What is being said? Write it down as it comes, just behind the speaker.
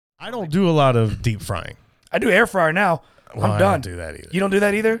I don't do a lot of deep frying. I do air fryer now. Well, I'm I done. don't do that either. You don't do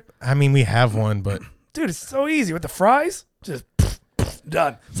that either? I mean, we have one, but Dude, it's so easy. With the fries, just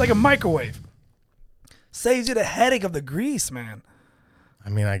done. It's like a microwave. Saves you the headache of the grease, man. I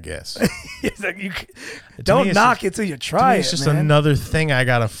mean, I guess. It's like don't knock it till you try it, It's just man. another thing I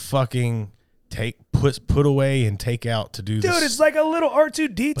gotta fucking put away and take out to do this. Dude, it's like a little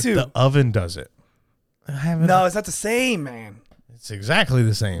R2-D2. But the oven does it. No, it's not the same, man. It's exactly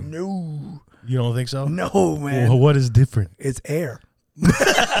the same. No. You don't think so? No, man. Well, what is different? It's air.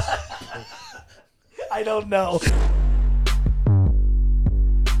 I don't know.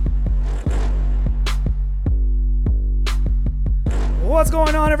 What's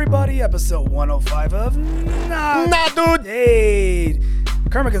going on, everybody? Episode 105 of Nah, Dude. Hey,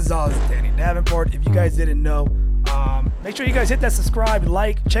 Kermit Gonzalez, Danny Davenport. If you guys didn't know, make sure you guys hit that subscribe,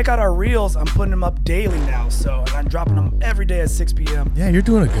 like, check out our reels. I'm putting them up daily now, and I'm dropping them every day at 6 p.m. Yeah, you're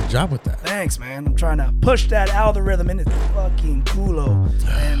doing a good job with that. Thanks, man. I'm trying to push that algorithm in. It's fucking coolo.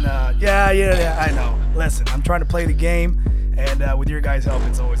 And yeah, I know. Listen, I'm trying to play the game, and with your guys' help,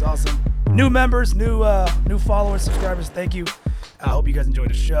 it's always awesome. New members, new followers, subscribers. Thank you. I hope you guys enjoy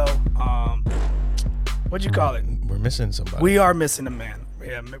the show. What'd you call it? We're missing somebody. We are missing a man.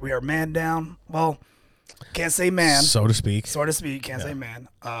 We are man down. Well, can't say man. So to speak. So to speak. Can't say man.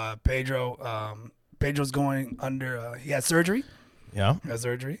 Pedro's going under. He had surgery. Yeah. He has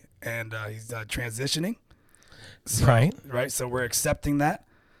surgery, and he's transitioning. Right. So we're accepting that.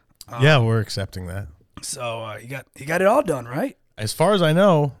 Yeah, we're accepting that. So he got it all done, right? As far as I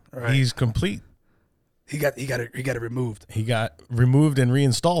know, Right. he's complete. He got it removed. He got removed and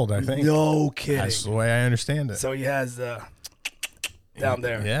reinstalled, I think. No kidding. That's the way I understand it. So he has down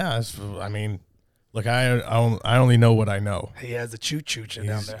there. Yeah, I mean, look, I only know what I know. He has the choo-choo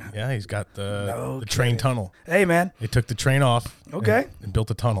down there. Yeah, he's got the Okay. train tunnel. Hey, man. They took the train off. Okay. And built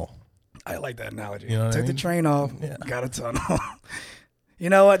a tunnel. I like that analogy. You know what I Took the mean? train off. Yeah. Got a tunnel. You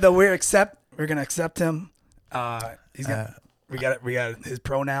know what? Though we're gonna accept him. We got his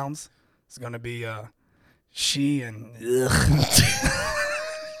pronouns. It's gonna be she and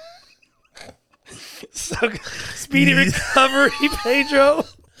so speedy recovery, Pedro.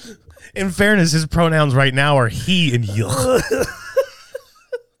 In fairness, his pronouns right now are he and yuck.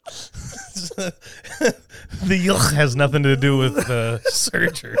 The yuck has nothing to do with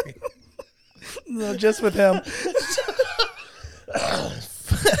surgery. No, just with him.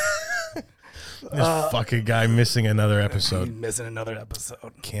 This fucking guy missing another episode. He's missing another episode.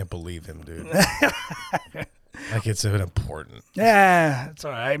 Can't believe him, dude. Like it's important. Yeah, it's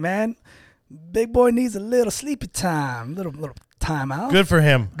all right, man. Big boy needs a little sleepy time, little time out. Good for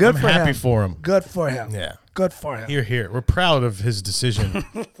him. Good I'm for happy him. for him. Good for him. Yeah. Good for him. Here. We're proud of his decision.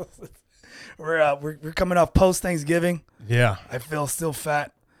 We're coming off post Thanksgiving. Yeah. I feel still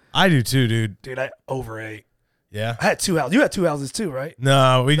fat. I do too, dude. Dude, I overate. Yeah. I had 2 houses. You had 2 houses too, right?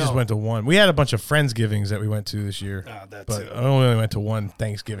 No, we just No. went to one. We had a bunch of Friendsgivings that we went to this year. That But too. I only went to one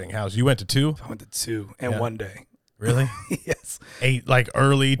Thanksgiving house. You went to 2? I went to 2 in Yeah. one day. Really? Yes. 8, like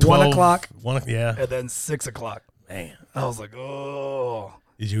early, 12. 1 o'clock. Yeah. And then 6 o'clock. Man. I was like, oh.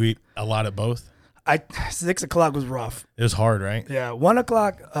 Did you eat a lot at both? 6 o'clock was rough. It was hard, right? Yeah. 1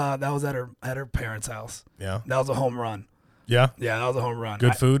 o'clock, that was at her parents' house. Yeah. That was a home run. Yeah? Yeah, that was a home run.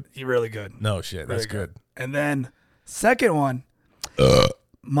 Good food? Really good. No shit. That's Really good. And then second one,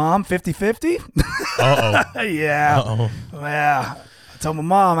 mom 50-50. Uh-oh. Yeah. Uh-oh. Yeah. I told my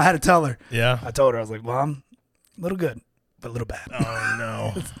mom, I had to tell her. Yeah. I told her, I was like, Mom, a little good, but a little bad.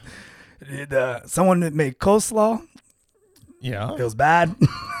 Oh, no. Someone that made coleslaw. Yeah. It was bad.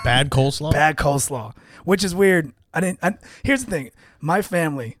 Bad coleslaw? Bad coleslaw, which is weird. Here's the thing. My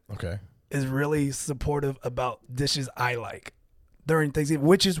family Okay. is really supportive about dishes I like during Thanksgiving,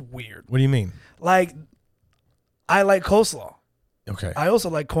 which is weird. What do you mean? Like, I like coleslaw. Okay. I also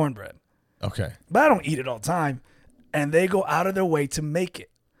like cornbread, Okay. but I don't eat it all the time. And they go out of their way to make it,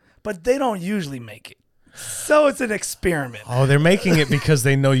 but they don't usually make it. So it's an experiment. Oh, they're making it because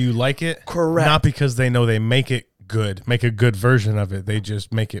they know you like it? Correct. Not because they know they make it good, make a good version of it. They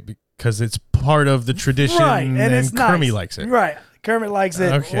just make it because it's part of the tradition Right, and it's nice. Kermit likes it. Right. Kermit likes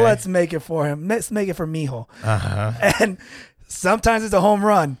it. Okay. Let's make it for him. Let's make it for Mijo. Uh-huh. And sometimes it's a home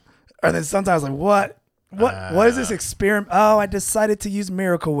run. And then sometimes like, what is this experiment? Oh, I decided to use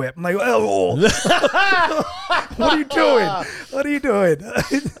Miracle Whip. I'm like, oh. What are you doing? What are you doing?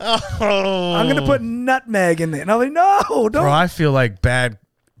 I'm going to put nutmeg in it. And I'm like, no, don't. Bro, I feel like bad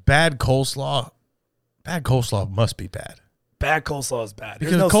coleslaw must be bad. Bad coleslaw is bad.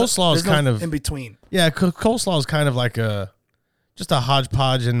 Because coleslaw is kind of in between. Yeah, coleslaw is kind of like just a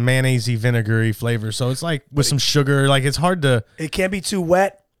hodgepodge and mayonnaise-y, vinegary flavor. So it's like with some sugar. Like it's hard to. It can't be too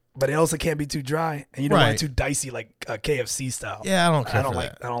wet. but it also can't be too dry, and you don't want Right. it too dicey like KFC style. Yeah, I don't care. I don't for like.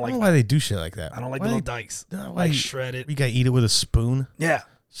 that. I don't I like. don't know why they do shit like that. I don't like Why the they- little dice. why Like you- shred it. You gotta eat it with a spoon. Yeah.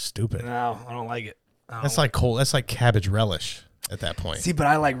 Stupid. No, I don't like it. I don't That's like cold. That's like cabbage relish at that point. See, but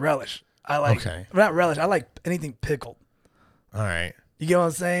I like relish. I like Okay. not relish. I like anything pickled. All right. You get what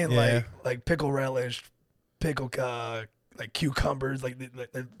I'm saying? Yeah. Like pickle relish, pickle like cucumbers. Like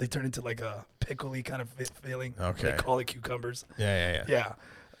they turn into like a pickly kind of feeling. Okay. They call it cucumbers. Yeah. Yeah,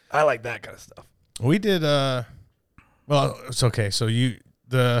 I like that kind of stuff. We did. Well, it's okay. So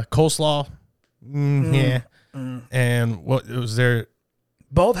the coleslaw. Yeah. And what was there?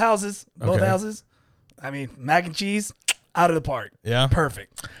 Both houses. Okay. I mean, mac and cheese, out of the park. Yeah.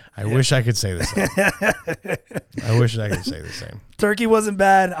 Perfect. I wish I could say the same. I wish I could say the same. Turkey wasn't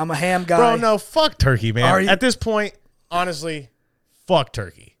bad. I'm a ham guy. Bro, no, fuck turkey, man. Are you- At this point, honestly, fuck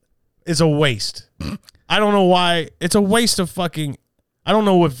turkey. It's a waste. I don't know why. It's a waste of fucking. I don't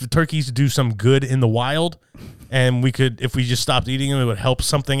know if turkeys do some good in the wild, and we could, if we just stopped eating them, it would help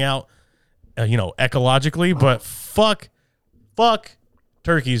something out, ecologically. But fuck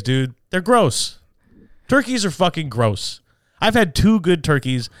turkeys, dude. They're gross. Turkeys are fucking gross. I've had 2 good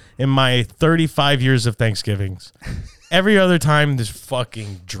turkeys in my 35 years of Thanksgivings. Every other time, this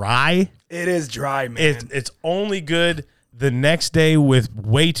fucking dry. It is dry, man. It's only good the next day with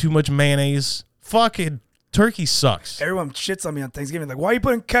way too much mayonnaise. Fucking turkey sucks. Everyone shits on me on Thanksgiving. Like, why are you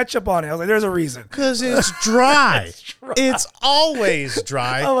putting ketchup on it? I was like, there's a reason. Because it's dry. It's always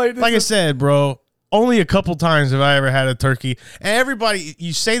dry. I'm like, Like I said, bro, only a couple times have I ever had a turkey. And everybody,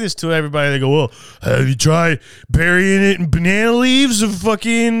 you say this to everybody, they go, well, have you tried burying it in banana leaves and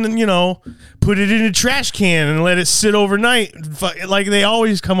fucking, put it in a trash can and let it sit overnight? Like, they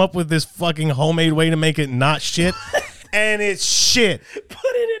always come up with this fucking homemade way to make it not shit. And it's shit.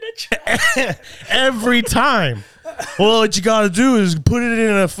 Put it in a trash. Every time. Well, what you got to do is put it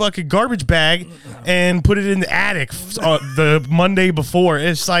in a fucking garbage bag and put it in the attic the Monday before.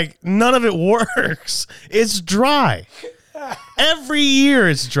 It's like none of it works. It's dry. Every year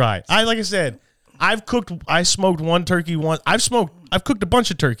it's dry. Like I said, I smoked one turkey once. I've cooked a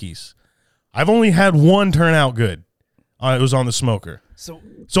bunch of turkeys. I've only had one turn out good. It was on the smoker. So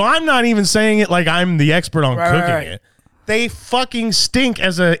I'm not even saying it like I'm the expert on cooking right. it. They fucking stink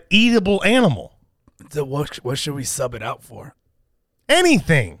as a eatable animal. what should we sub it out for?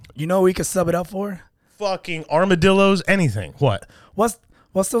 Anything. You know what we could sub it out for? Fucking armadillos, anything. What?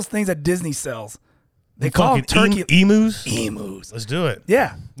 What's those things that Disney sells? They call them Fucking turkey emus? emus. Let's do it.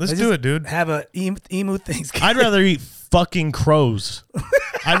 Yeah. Let's They do just it, dude. Have a emu Thanksgiving. I'd rather eat fucking crows.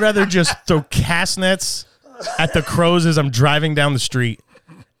 I'd rather just throw cast nets at the crows as I'm driving down the street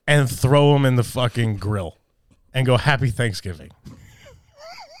and throw them in the fucking grill and go, Happy Thanksgiving.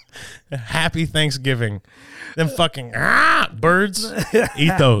 Happy Thanksgiving. Them fucking birds,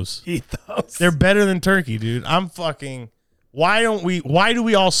 eat those. Eat those. They're better than turkey, dude. I'm fucking. Why do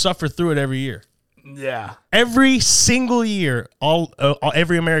we all suffer through it every year? Yeah. Every single year,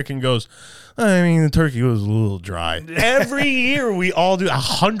 every American goes, I mean, the turkey was a little dry. Every year, we all do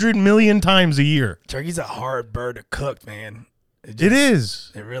 100 million times a year. Turkey's a hard bird to cook, man. It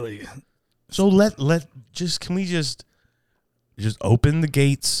is. It really. So can we just open the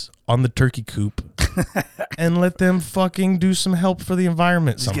gates on the turkey coop and let them fucking do some help for the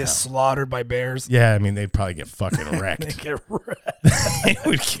environment Just somehow? get slaughtered by bears. Yeah, I mean, they'd probably get fucking They wrecked. get wrecked. They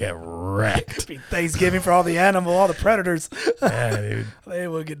would get wrecked. Be Thanksgiving for all the predators. Yeah, dude. They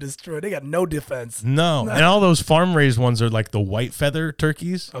will get destroyed. They got no defense. No. And all those farm raised ones are like the white feather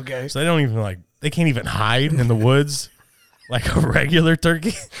turkeys. Okay. So they can't even hide in the woods like a regular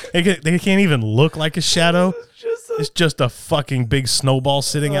turkey. They can't even look like a shadow. It's just a fucking big snowball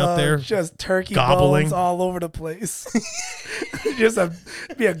sitting out there. Just turkey gobbling. bones all over the place.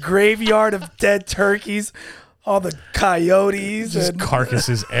 Be a graveyard of dead turkeys. All the coyotes. Just and,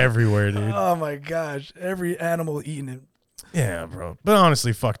 carcasses everywhere, dude. oh my gosh. Every animal eating it. Yeah, bro. But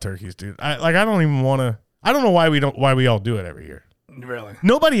honestly, fuck turkeys, dude. I don't even want to. I don't know why we all do it every year. Really?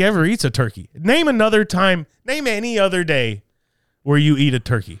 Nobody ever eats a turkey. Name another time. Name any other day where you eat a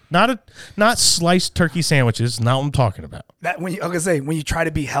turkey. Not sliced turkey sandwiches. Not what I'm talking about. When you try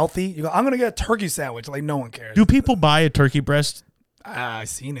to be healthy, you go, I'm gonna get a turkey sandwich. Like no one cares. Do people buy a turkey breast? I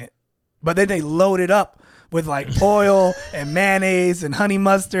seen it, but then they load it up with like oil and mayonnaise and honey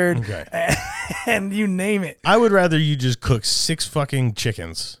mustard, Okay. and you name it. I would rather you just cook 6 fucking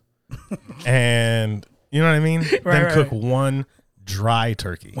chickens, and you know what I mean. Then cook one dry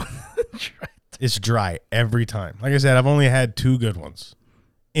turkey. It's dry every time. Like I said, I've only had 2 good ones.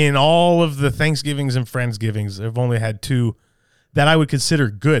 In all of the Thanksgivings and Friendsgivings, I've only had 2 that I would consider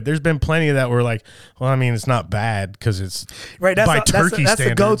good. There's been plenty of that where like, well, I mean, it's not bad because it's right. That's by a, turkey that's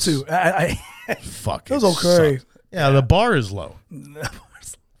the standards. go-to. Fuck, It was okay. sucks. Yeah, the bar is low.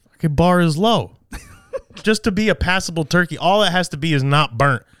 Fucking bar is low. Just to be a passable turkey, all it has to be is not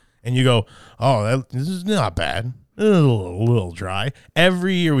burnt. And you go, oh, this is not bad. A little dry.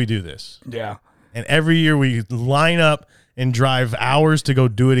 Every year we do this. Yeah. And every year we line up and drive hours to go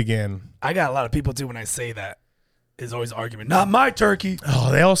do it again. I got a lot of people too when I say that. Is always argument. Not my turkey.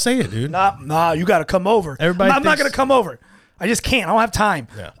 Oh, they all say it, dude. Nah, you got to come over. I'm not going to come over. I just can't. I don't have time.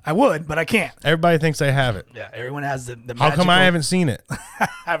 Yeah. I would, but I can't. Everybody thinks they have it. Yeah, everyone has the How come I haven't seen it?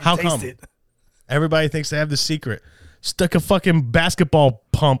 How come? Everybody thinks they have the secret. Stuck a fucking basketball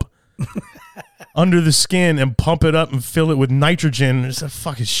pump under the skin and pump it up and fill it with nitrogen. It's a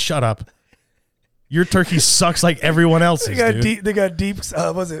fucking shut up. Your turkey sucks like everyone else's, dude. They got deep.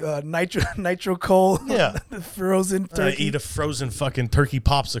 Was it nitro coal? Yeah, frozen turkey. Eat a frozen fucking turkey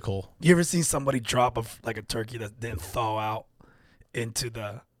popsicle. You ever seen somebody drop a turkey that didn't thaw out into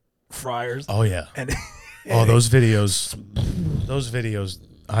the fryers? Oh yeah. And those videos.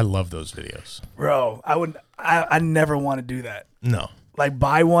 I love those videos. Bro, I never want to do that. No. Like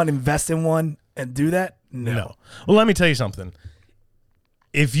buy one, invest in one, and do that? No. Well, let me tell you something.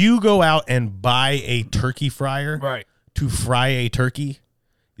 If you go out and buy a turkey fryer to fry a turkey,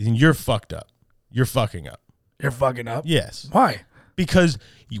 then you're fucked up. You're fucking up. You're fucking up? Yes. Why? Because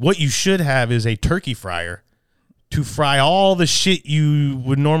what you should have is a turkey fryer to fry all the shit you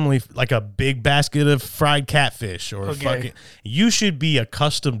would normally, like a big basket of fried catfish or fucking. You should be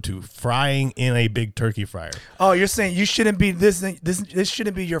accustomed to frying in a big turkey fryer. Oh, you're saying you shouldn't be this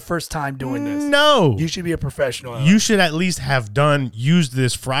shouldn't be your first time doing this. No. You should be a professional. You should at least have used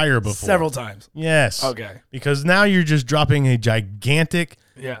this fryer before. Several times. Yes. Okay. Because now you're just dropping a gigantic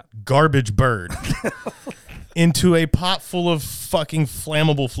garbage bird into a pot full of fucking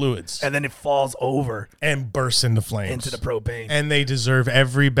flammable fluids. And then it falls over. And bursts into flames. Into the propane. And they deserve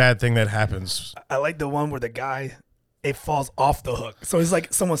every bad thing that happens. I like the one where the guy, it falls off the hook. So it's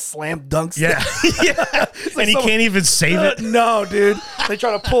like someone slam dunks. Yeah. Yeah. And he can't even save it. No, dude. They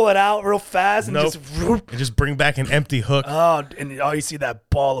try to pull it out real fast and and just bring back an empty hook. Oh, and you see that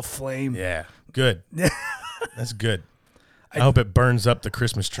ball of flame. Yeah. Good. That's good. I hope it burns up the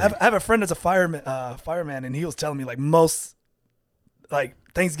Christmas tree. I have a friend that's a fireman, and he was telling me most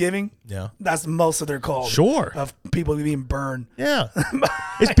Thanksgiving. Yeah, that's most of their calls. Sure, of people being burned. Yeah,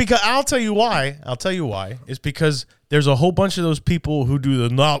 it's because I'll tell you why. It's because there's a whole bunch of those people who do the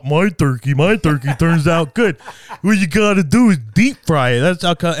not my turkey. My turkey turns out good. What you gotta do is deep fry it. That's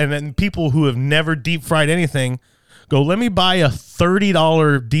how. And then people who have never deep fried anything go, let me buy a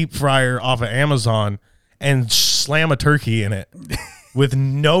 $30 deep fryer off of Amazon and slam a turkey in it with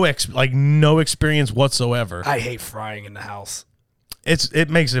no experience whatsoever. I hate frying in the house. It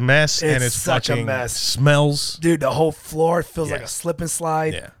makes a mess and it's such fucking a mess. Smells. Dude, the whole floor feels like a slip and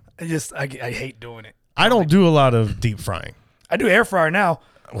slide. Yeah. I hate doing it. I don't do a lot of deep frying. I do air fryer now.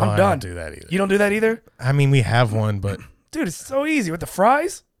 Well, I'm done. I don't do that either. You don't do that either? I mean, we have one, but dude, it's so easy with the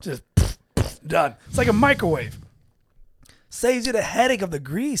fries. Just done. It's like a microwave. Saves you the headache of the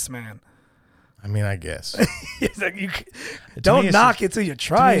grease, man. I mean, I guess. It's like don't knock it till you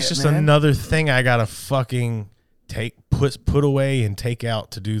try it. It's just man. another thing I gotta fucking put away and take out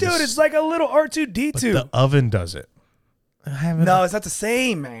to do this. Dude, it's like a little R2D2. But the oven does it. No, it's not the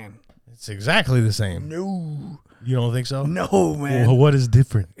same, man. It's exactly the same. No. You don't think so? No, man. Well, what is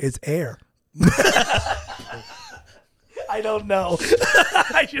different? It's air. I don't know.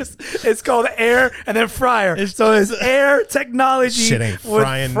 It's called air and then fryer. So it's air technology shit ain't with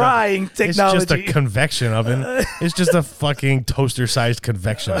frying technology. It's just a convection oven. It's just a fucking toaster-sized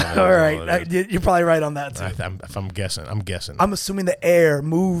convection oven. All right. You're probably right on that, too. If I'm guessing. I'm assuming the air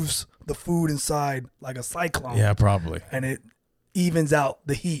moves the food inside like a cyclone. Yeah, probably. And it evens out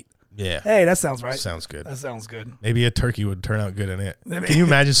the heat. Yeah. Hey, that sounds right. Sounds good. That sounds good. Maybe a turkey would turn out good in it. Can you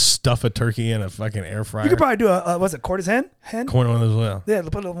imagine stuff a turkey in a fucking air fryer? You could probably do what's it, Cordy's hen? Corn one as well. Yeah,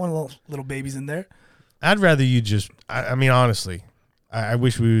 put one of those little babies in there. I'd rather you just, I mean, honestly, I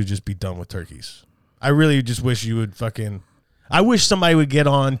wish we would just be done with turkeys. I really just wish you would I wish somebody would get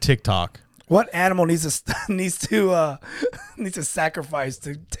on TikTok. What animal needs to sacrifice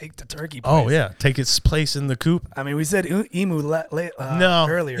to take the turkey place? Oh yeah, take its place in the coop. I mean, we said emu no,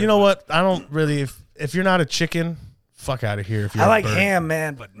 earlier. You know what? I don't really. If you're not a chicken, fuck out of here. If you're I like ham,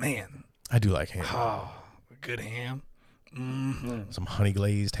 man, but man, I do like ham. Oh, good ham. Mm-hmm. Some honey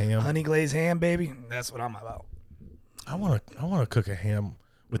glazed ham. Honey glazed ham, baby. That's what I'm about. I want to cook a ham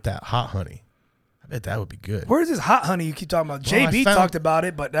with that hot honey. I bet that would be good. Where's this hot honey you keep talking about? JB talked about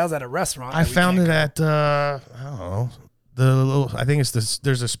it, but that was at a restaurant. I found it at I don't know, I think it's this.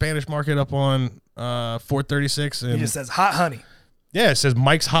 There's a Spanish Market up on 436, and It just says hot honey. yeah, it says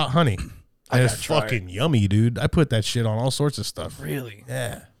Mike's Hot Honey. And it's gotta try fucking yummy, dude. I put that shit on all sorts of stuff. Really?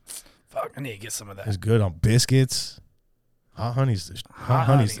 Yeah, Fuck, I need to get some of that. it's good on biscuits. Hot honey's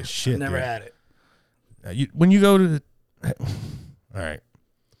the shit. Never dude. had it. When you go to the, all right.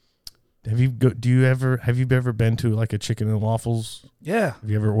 Have you ever been to like a chicken and waffles? Yeah. Have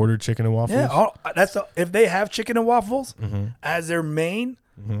you ever ordered chicken and waffles? Yeah. If they have chicken and waffles Mm-hmm. as their main,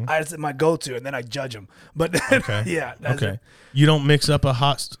 that's my go-to, and then I judge them. But Okay. yeah. That's Okay. it. You don't mix up a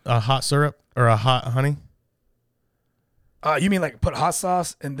hot syrup or a hot honey? You mean like put hot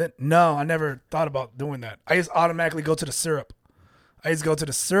sauce and then? No, I never thought about doing that. I just automatically go to the syrup. I just go to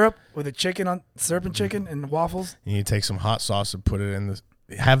the syrup with the chicken on syrup and chicken and waffles. And you take some hot sauce and put it in the.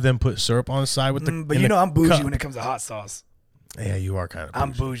 Have them put syrup on the side with the. But in you the know I'm bougie cup. when it comes to hot sauce. Yeah, you are kind of.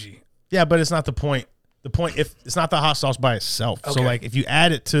 I'm bougie. Yeah, but it's not the point. The point if it's not the hot sauce by itself. So Okay. like if you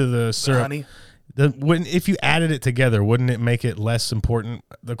add it to the syrup, honey. if you added it together, wouldn't it make it less important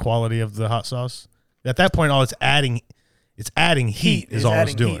the quality of the hot sauce? At that point, all it's adding heat is It's all it's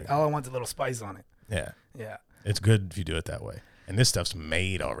adding doing. heat. All I want is a little spice on it. Yeah, Yeah. it's good if you do it that way. And this stuff's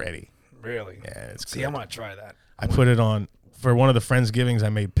made already. Really? Yeah, it's See, good. I'm gonna try that. I put it on for one of the Friendsgivings. I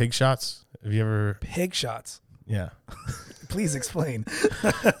made pig shots. Have you ever? Pig shots. Yeah, Please explain.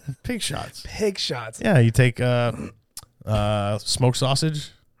 pig shots. Pig shots. Yeah, you take smoked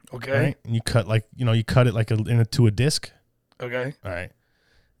sausage, Okay. right? And you cut you cut it like into a disc. Okay. All right,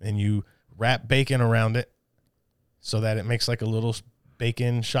 and you wrap bacon around it so that it makes like a little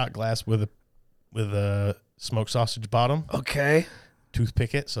bacon shot glass with a smoked sausage bottom. Okay.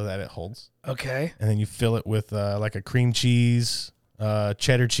 Toothpick it so that it holds, Okay. and then you fill it with like a cream cheese,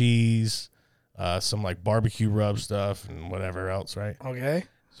 cheddar cheese, some like barbecue rub stuff, and whatever else, right? Okay.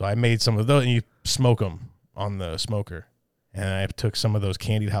 So I made some of those, and you smoke them on the smoker. And I took some of those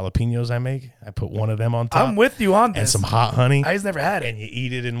candied jalapenos I make. I put one of them on top. I'm with you on this. And some hot honey. I just never had it. And you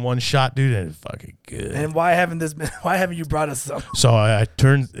eat it in one shot, dude, and it's fucking good. And why haven't you brought us some? So I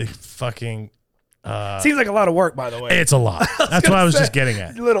turned it fucking... Seems like a lot of work, by the way. it's a lot. That's what I was just getting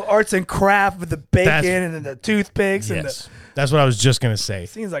at. Little arts and craft with the bacon That's- and then the toothpicks. And Yes. That's what I was just going to say.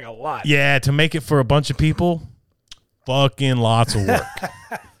 seems like a lot. Yeah, to make it for a bunch of people, fucking lots of work.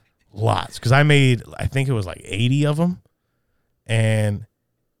 Lots. Because I think it was like 80 of them. And,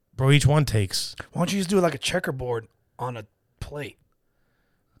 bro, each one takes Why don't you just do it like a checkerboard on a plate?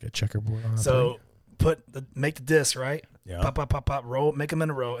 a checkerboard on a So make the disc, right? Yeah. Pop, pop, pop, pop, roll, make them in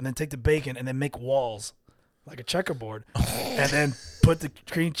a row, and then take the bacon and then make walls like a checkerboard. And then put the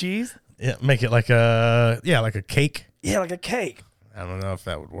cream cheese. Yeah, make it like a cake. Yeah, like a cake. I don't know if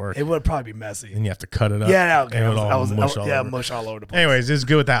that would work. It would probably be messy. And you have to cut it up. Yeah, okay. And it would all mush all over. mush all over the place. Anyways, it's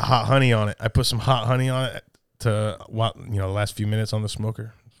good with that hot honey on it. I put some hot honey on it to the last few minutes on the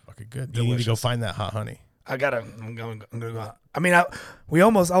smoker. It's fucking good. You need to go Delicious. find that hot honey. I'm gonna go. I mean, I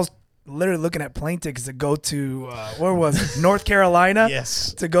was literally looking at plane tickets to go to where was it? North Carolina.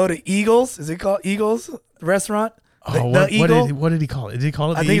 Yes. To go to Eagles. Is it called Eagles restaurant? Oh, the Eagle. What did he call it? Did he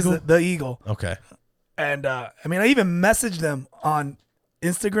call it the I think Eagle? it's the Eagle. Okay. And I even messaged them on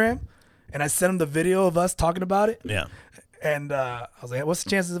Instagram, and I sent them the video of us talking about it. Yeah. And I was like, "What's the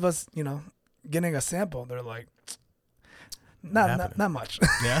chances of us, getting a sample?" They're like, "Not much."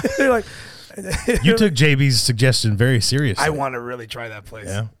 Yeah. They're like, You took JB's suggestion very seriously. I want to really try that place.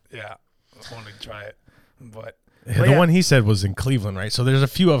 Yeah. Yeah, I want to try it, but The one he said was in Cleveland, right? So there's a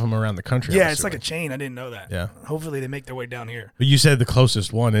few of them around the country. yeah, I'm it's like a assuming. chain. I didn't know that. Yeah. Hopefully they make their way down here. But you said the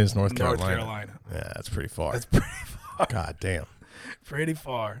closest one is North North Carolina. Carolina. Yeah, that's pretty far. That's pretty far. God damn. Pretty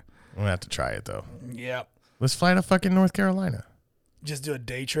far. I'm gonna have to try it though. Yeah. Let's fly to fucking North Carolina. Just do a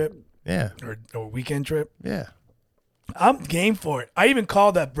day trip Yeah. or weekend trip. Yeah. I'm game for it. I even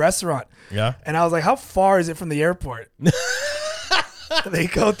called that restaurant. Yeah. And I was like, how far is it from the airport? They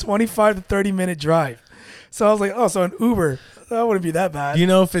go 25 to 30-minute drive. So I was like, oh, so an Uber, that wouldn't be that bad. Do you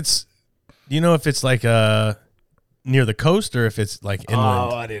know if it's like near the coast or if it's like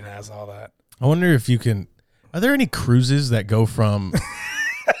inland? Oh, I didn't ask all that. I wonder if you can. Are there any cruises that go from?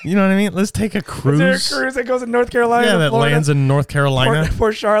 You know what I mean? Let's take a cruise. Is there a cruise that goes to North Carolina? Yeah, to that Florida? lands in North Carolina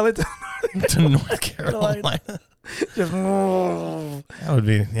Port Charlotte. to North Carolina. Just, That would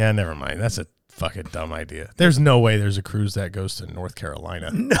be. Yeah, never mind. That's a fucking dumb idea. There's no way there's a cruise that goes to North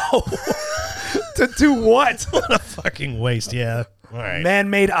Carolina. no. To do what? What a fucking waste. Yeah. All right.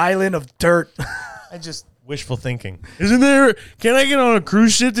 Man-made island of dirt. I just wishful thinking. Isn't there? Can I get on a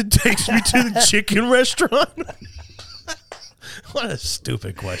cruise ship that takes me to the chicken restaurant? What a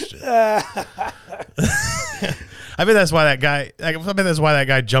stupid question. I bet that's why that guy. I bet that's why that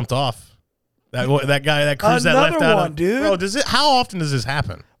guy jumped off. That guy, that cruise that left Another out. one, dude. Bro, how often does this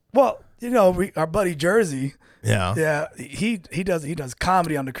happen? Well, our buddy Jersey. Yeah. Yeah, he does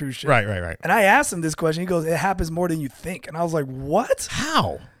comedy on the cruise ship. Right. And I asked him this question. He goes, "It happens more than you think." And I was like, "What?"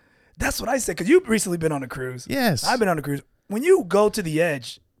 How? That's what I said. Because you've recently been on a cruise. Yes. I've been on a cruise. When you go to the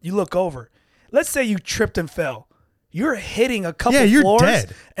edge, you look over. Let's say you tripped and fell. You're hitting a couple you're floors.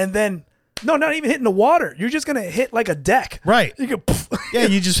 dead. And then, no, not even hitting the water. You're just going to hit like a deck. Right. You go, Yeah,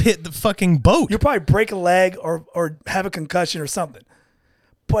 you just hit the fucking boat. You'll probably break a leg or have a concussion or something.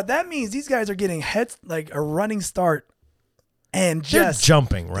 But that means these guys are getting like a running start and They're just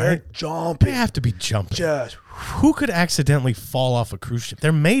jumping, right? They're jumping. They have to be jumping. Just Who could accidentally fall off a cruise ship?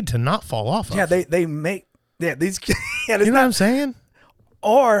 They're made to not fall off. yeah, they make these yeah, You know what I'm saying?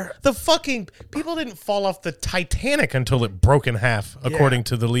 or The fucking people didn't fall off the Titanic until it broke in half, according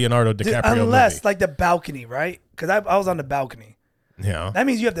to the Leonardo DiCaprio unless movie. like the balcony, right? Because I was on the balcony. Yeah, That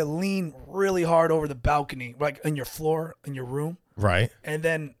means you have to lean really hard over the balcony, like in your floor in your room, right. and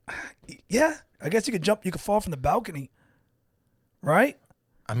then yeah, I guess you could jump. You could fall from the balcony, right?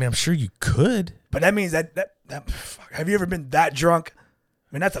 I mean, I'm sure you could. But that means that fuck, have you ever been that drunk?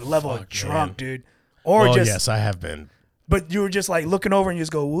 I mean, that's a level of drunk, man. dude. Or Well, just yes, I have been. but you were just like looking over and you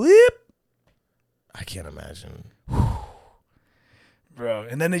just go whip, I can't imagine. bro.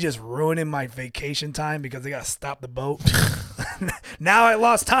 And then they just ruining my vacation time because they got to stop the boat. Now I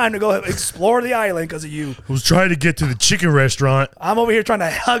lost time to go explore the island because of you. I was trying to get to the chicken restaurant. I'm over here trying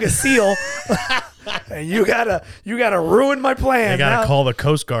to hug a seal, and you gotta ruin my plan. I gotta now, call the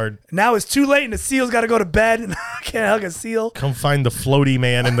Coast Guard. now it's too late, and the seal's got to go to bed, and I can't hug a seal. Come find the floaty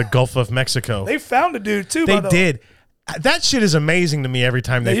man in the Gulf of Mexico. They found a dude too. They by the did. That shit is amazing to me every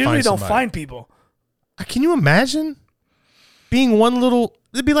time They they usually find don't somebody. find people. Can you imagine being one little?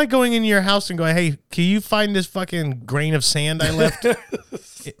 It'd be like going into your house and going, "Hey, can you find this fucking grain of sand I left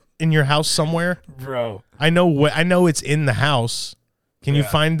in your house somewhere? Bro. I know it's in the house. Can you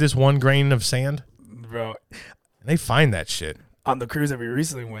find this one grain of sand?" Bro. And they find that shit. On the cruise that we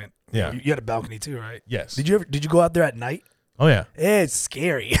recently went. Yeah. You had a balcony too, right? Yes. Did you go out there at night? Oh yeah. It's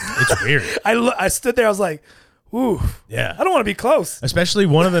scary. It's weird. I stood there. I was like, ooh. Yeah. I don't want to be close. Especially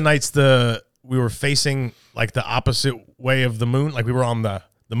one of the nights we were facing like the opposite way of the moon. Like we were on the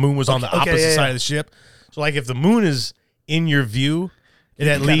moon was on the opposite side of the ship. So like if the moon is in your view, it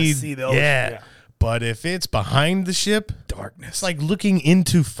at kinda least see the ocean, yeah. But if it's behind the ship, Darkness. it's like looking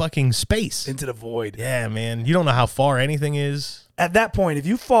into fucking space. Into the void. Yeah, man. You don't know how far anything is. At that point, if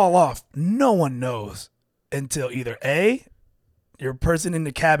you fall off, no one knows until either A, your person in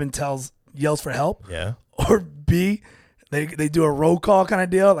the cabin yells for help, Yeah. or B, they do a roll call kind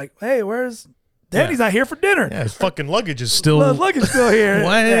of deal, like, hey, where's Danny's not here for dinner. Yeah, his fucking luggage is still. The luggage still here.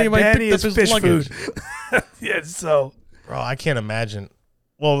 Why ain't anybody Danny picked up is his fish luggage? food. Yeah, so Bro, I can't imagine.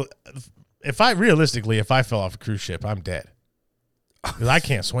 Well, if I fell off a cruise ship, I'm dead. Because I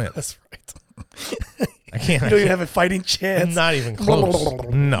can't swim. that's right. I can't. You don't even have a fighting chance. Not even close.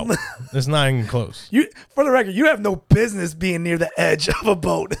 No, it's not even close. For the record, you have no business being near the edge of a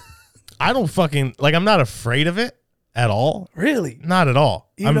boat. I don't fucking like. I'm not afraid of it at all. Really? Not at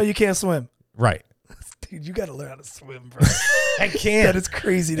all. Even though you can't swim. Right. Dude, you got to learn how to swim, bro. I can't. That is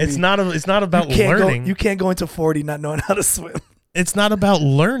crazy to me. It's not about You can't learning. you can't go into 40 not knowing how to swim. It's not about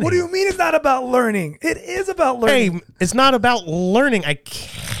learning. What do you mean it's not about learning? It is about learning. Hey, it's not about learning. I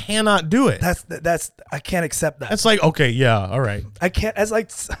cannot do it. That's I can't accept that. That's like, okay, yeah, all right. I can't. That's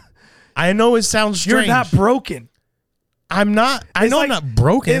like I know it sounds strange. you're not broken. I'm not. I know like- I'm not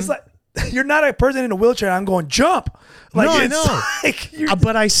broken. It's like you're not a person in a wheelchair. I'm going jump. Like No, I it's know. like you're,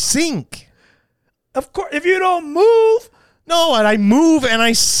 But I sink. of course, if you don't move, No, and I move and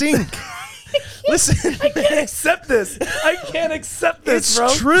I sink. Listen, I can't accept this. I can't accept this, it's bro.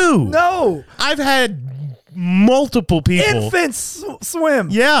 true. No, I've had multiple people. infants swim.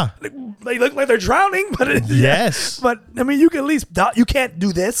 Yeah. They look like they're drowning, but Yes. But I mean, you can at least you can't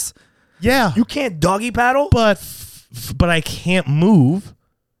do this. Yeah. You can't doggy paddle. But I can't move.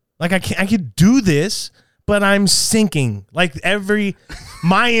 Like I could do this, but I'm sinking. Like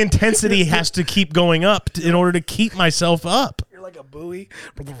my intensity has to keep going up in order to keep myself up. You're like a buoy.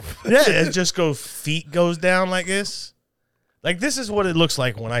 Yeah, it just feet goes down like this. Like this is what it looks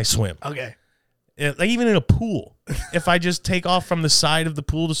like when I swim. Okay. Like even in a pool, if I just take off from the side of the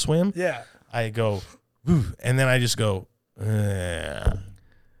pool to swim, Yeah. I go, "Whew," and then I just go. "Ugh."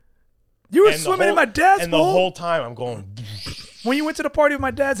 You were And the swimming in whole- my dad's and pool. the whole time I'm going. When you went to the party with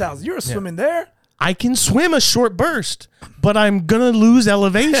my dad's house, you were swimming there. I can swim a short burst, but I'm gonna lose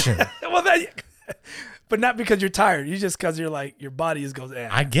elevation. Well, but not because you're tired. You just because you're like your body just goes.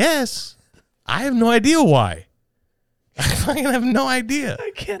 I guess. I have no idea why. I fucking have no idea.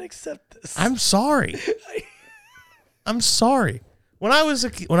 I can't accept this. I'm sorry. I'm sorry. When I was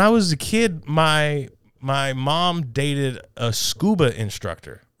a kid, my mom dated a scuba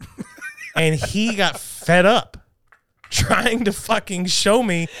instructor, and he got fed up trying to fucking show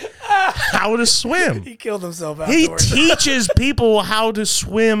me how to swim. He killed himself He afterwards. teaches people how to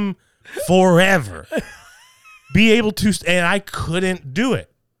swim forever. Be able to, and I couldn't do it.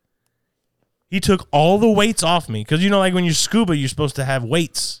 He took all the weights off me because, like when you're scuba, you're supposed to have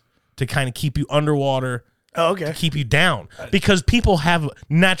weights to kind of keep you underwater, Oh, okay. to keep you down, because people have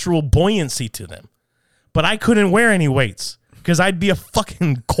natural buoyancy to them. But I couldn't wear any weights because I'd be a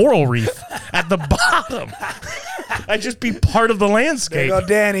fucking coral reef at the bottom. I'd just be part of the There landscape. you go,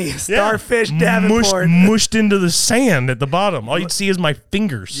 Danny. Starfish Yeah. Davenport. Mushed into the sand at the bottom. All you'd see is my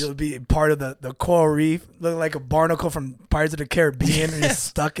fingers. You'll be part of the coral reef. Look like a barnacle from Pirates of the Caribbean. And you're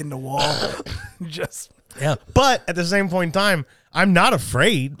stuck in the wall. Just Yeah. But at the same point in time, I'm not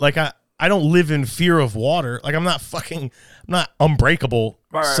afraid. Like I don't live in fear of water. Like I'm not unbreakable.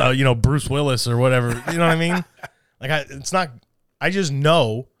 Right. So, Bruce Willis or whatever. You know what I mean? I just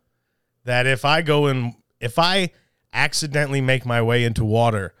know that if I accidentally make my way into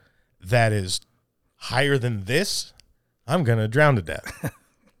water that is higher than this, I'm going to drown to death.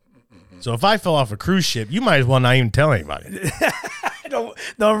 So if I fell off a cruise ship, you might as well not even tell anybody.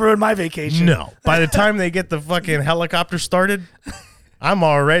 don't ruin my vacation. No. By the time they get the fucking helicopter started, I'm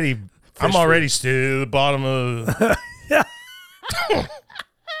already still to the bottom of.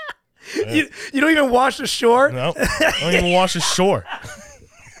 You don't even wash the shore. No, I don't even wash the shore.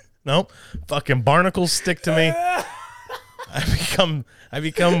 Nope. Fucking barnacles stick to me. I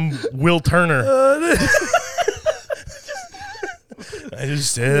become Will Turner. I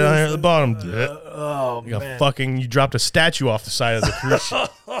just stay down here at the bottom. Oh, man. You dropped a statue off the side of the cruise ship.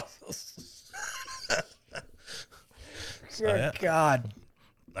 Dear God.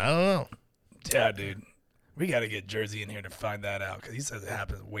 I don't know. Yeah, dude. We got to get Jersey in here to find that out because he says it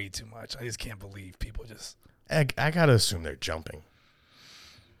happens way too much. I just can't believe people just. I gotta assume they're jumping.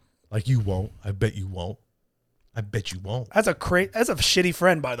 Like you won't. I bet you won't. I bet you won't. That's a shitty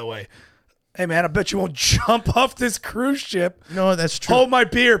friend, by the way. Hey, man, I bet you won't jump off this cruise ship. You know what? That's true. Hold my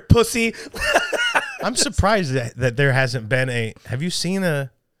beer, pussy. I'm surprised that there hasn't been have you seen a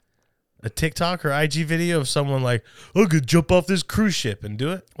TikTok or IG video of someone like, I could jump off this cruise ship and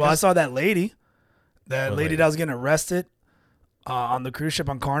do it? Well, I saw that lady. What Lady lady? that was getting arrested on the cruise ship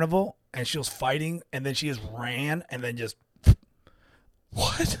on Carnival, and she was fighting, and then she just ran, and then just.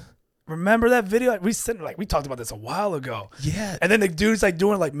 What? Remember that video? We talked about this a while ago. Yeah. And then the dude's like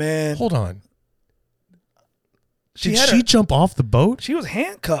doing like, man. Hold on. Did had she her- jump off the boat? She was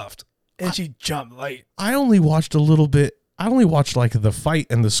handcuffed, and she jumped like. I only watched a little bit. I only watched like the fight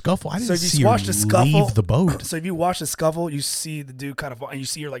and the scuffle. I didn't So if you see her watch the scuffle, leave the boat. So if you watch the scuffle, you see the dude kind of, and you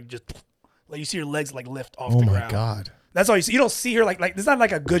see her like just, like you see her legs like lift off Oh the my ground. God. That's all you see. You don't see her like it's not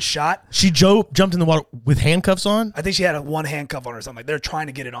like a good shot. She jumped in the water with handcuffs on? I think she had one handcuff on her or something. Like they're trying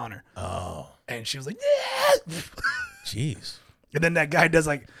to get it on her. Oh. And she was like, yeah. Jeez. And then that guy does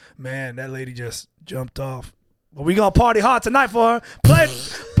like, man, that lady just jumped off. Well, we gonna party hard tonight for her.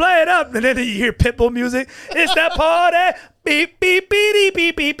 Play it up. And then you hear Pitbull music. It's that party. Beep, beep, beep,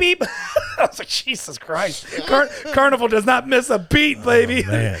 beep, beep, beep. I was like, Jesus Christ. Carnival does not miss a beat, baby.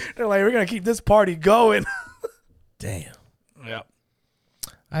 man. They're like, we're gonna keep this party going. Damn. Yeah.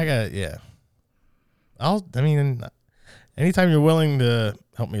 Anytime you're willing to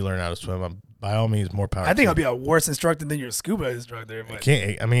help me learn how to swim, I'm by all means more power. I think I'll be a worse instructor than your scuba instructor. But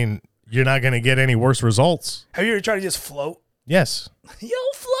You're not going to get any worse results. have you ever tried to just float? Yes.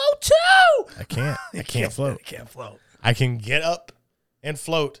 You'll float too. I can't. I can't float. You can't float. I can get up and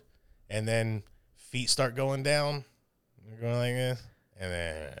float, and then feet start going down. You're going like this, and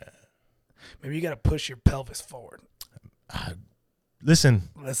then Maybe you got to push your pelvis forward. listen.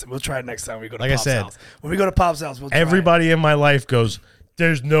 Listen, we'll try it next time we go to Like I Pop's said, house. When we go to Pop's house, we'll try it. Everybody in my life goes,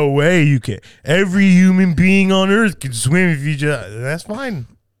 there's no way you can. Every human being on earth can swim if you just. That's fine.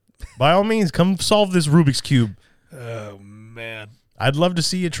 By all means, come solve this Rubik's Cube. Oh, man. I'd love to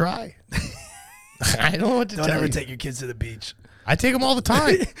see you try. I don't know what to Don't tell ever you. take your kids to the beach. I take them all the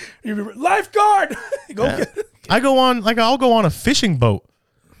time. You remember, lifeguard! Go get I'll go on a fishing boat.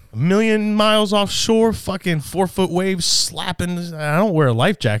 1,000,000 miles offshore, fucking 4-foot waves slapping. I don't wear a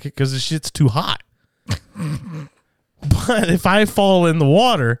life jacket because the shit's too hot. But if I fall in the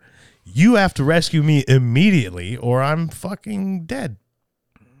water, you have to rescue me immediately or I'm fucking dead.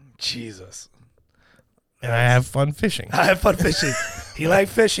 Jesus. And I have fun fishing. I have fun fishing. He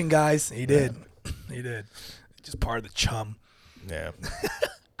liked fishing, guys. He did. He did. Just part of the chum. Yeah.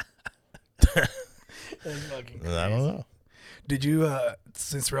 That's fucking I don't know. Did you,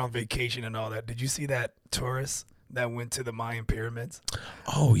 since we're on vacation and all that, did you see that tourist that went to the Mayan pyramids?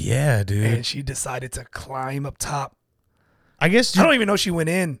 Oh yeah, dude. And she decided to climb up top. I guess I don't even know she went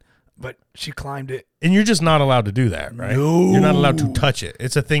in, but she climbed it. and you're just not allowed to do that, right? No. You're not allowed to touch it.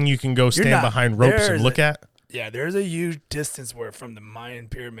 It's a thing you can go stand not. behind ropes and There's look at. Yeah, there's a huge distance where from the Mayan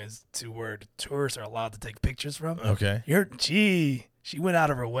pyramids to where the tourists are allowed to take pictures from. Okay. She went out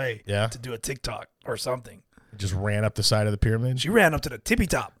of her way Yeah. to do a TikTok or something. Just ran up the side of the pyramid. She ran up to the tippy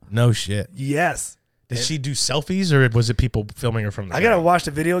top. No shit. Yes. Did she do selfies or was it people filming her from the I gotta watch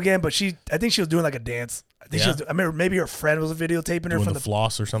the video again, but I think she was doing like a dance. I think Yeah? I remember maybe her friend was videotaping her doing from the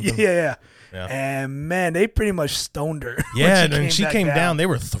floss or something? Yeah. Yeah. And man, they pretty much stoned her. Yeah, when and she back came down. They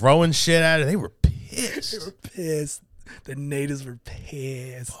were throwing shit at her. They were pissed. They were pissed. The natives were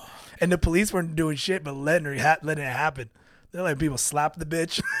pissed, and the police weren't doing shit but letting it happen. They're letting people slap the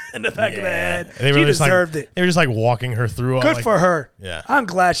bitch in the back of the head. And they She were just deserved like, it. They were just like walking her through. all Good like, for her. Yeah. I'm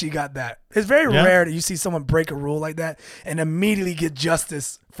glad she got that. It's very Yeah. rare that you see someone break a rule like that and immediately get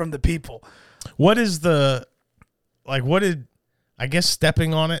justice from the people. What is the like? What did I guess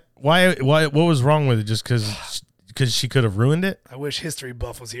stepping on it? Why? What was wrong with it? Just because she could have ruined it? I wish History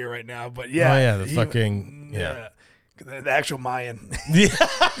Buff was here right now, but yeah. Oh yeah, the fucking yeah. The actual Mayan.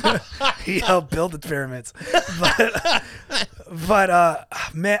 Yeah. He helped build the pyramids. But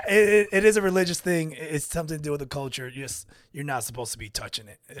man, it is a religious thing. It's something to do with the culture. You're not supposed to be touching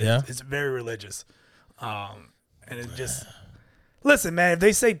it. Yeah. It's very religious. And it just listen, man, if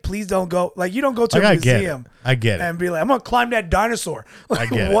they say please don't go, like you don't go to Like, a I get museum it. I get it. and be like, I'm gonna climb that dinosaur. Like,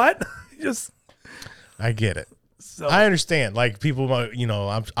 get it. what? Just I get it. so I understand. Like people,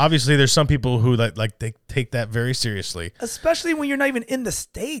 obviously there's some people who like they take that very seriously. especially when you're not even in the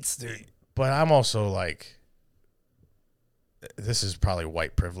States, dude. But I'm also like, this is probably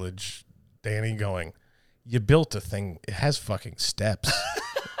white privilege, Danny, going, you built a thing. It has fucking steps.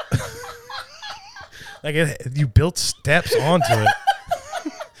 Like you built steps onto it.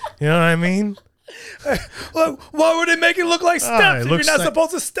 You know what I mean? Well, why would they make it look like steps it if you're looks not like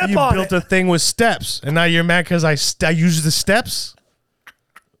supposed to step You on built it? a thing with steps, and now you're mad because I used the steps.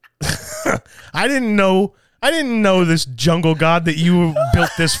 I didn't know this jungle god that you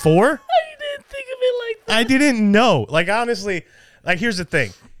built this for. I didn't think of it like that. I didn't know. Like honestly, like here's the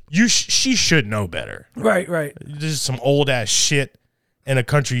thing: she should know better. Right. This is some old ass shit in a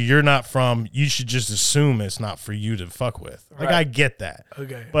country you're not from. You should just assume it's not for you to fuck with. Like Right. I get that.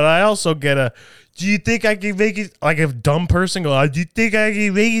 Okay. But I also get do you think I can make it? Like a dumb person go, do you think I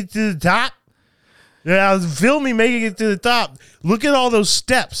can make it to the top? Yeah, film me making it to the top. Look at all those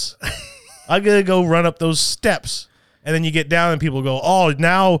steps. I'm gonna go run up those steps. And then you get down and people go, oh,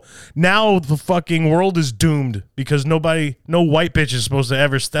 now the fucking world is doomed because no white bitch is supposed to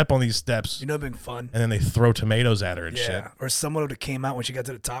ever step on these steps. You know, it'd been fun. And then they throw tomatoes at her and shit. Or someone would have came out when she got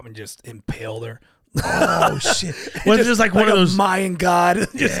to the top and just impaled her. Oh shit! What if it's like one of a those? Mayan god?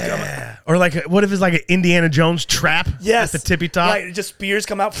 Yeah. Or like, what if it's like an Indiana Jones trap? Yes. At the tippy top. Right, just spears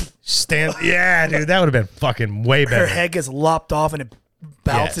come out. Stand. Yeah, dude, that would have been fucking way better. Her head gets lopped off and it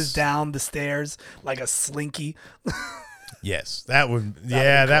bounces Yes. down the stairs like a slinky. Yes, that would.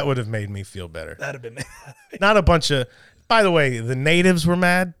 Yeah, that would have made me feel better. That'd have been. Not a bunch of. By the way, the natives were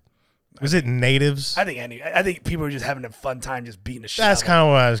mad. Was it natives? I think people were just having a fun time just beating the shit. That's out of kind of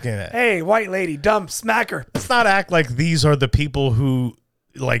what I was getting at. her. Hey, white lady, dumb, smack her. Let's not act like these are the people who,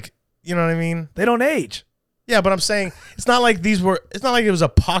 like, you know what I mean? They don't age. Yeah, but I'm saying it's not like these were. It's not like it was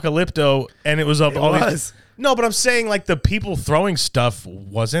apocalypto and it was up. It all these- was. No, but I'm saying like the people throwing stuff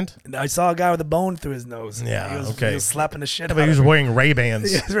wasn't. And I saw a guy with a bone through his nose. Yeah, he was, okay. He was slapping the shit out But he of was her. wearing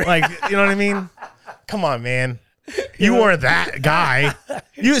Ray-Bans. Yeah, right. Like, you know what I mean? Come on, man. You weren't that guy.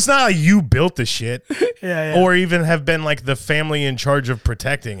 It's not like you built the shit Yeah. or even have been like the family in charge of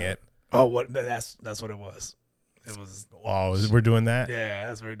protecting it. Oh, what? That's what it was. It was. Oh, we're doing that? Yeah,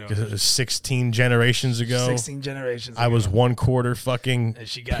 that's what we're It doing. was 16 generations ago. 16 generations. I was ago. 1/4 fucking And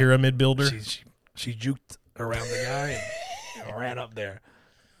she got- pyramid builder. She juked around the guy and ran up there,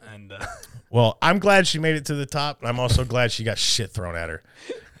 and Well, I'm glad she made it to the top. I'm also glad she got shit thrown at her.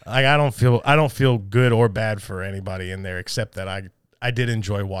 Like I don't feel good or bad for anybody in there except that I did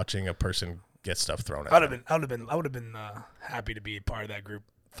enjoy watching a person get stuff thrown at I them. would have been happy to be a part of that group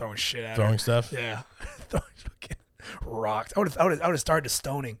throwing shit at Throwing her. stuff. Yeah, throwing fucking rocks. I would have started the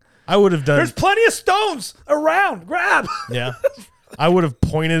stoning. I would have done. There's plenty of stones around. Grab. Yeah. I would have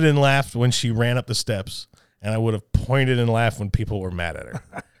pointed and laughed when she ran up the steps, and I would have pointed and laughed when people were mad at her.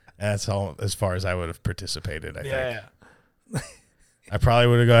 And that's all as far as I would have participated, I think. Yeah. I probably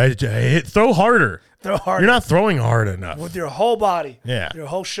would have gone, throw harder. Throw hard. You're not throwing hard enough. With your whole body. Yeah. Your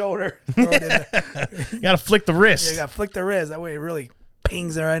whole shoulder. Throw it in there. You got to flick the wrist. You got to flick the wrist. That way it really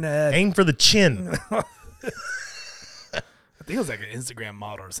pings her right in the head. Aim for the chin. I think it was like an Instagram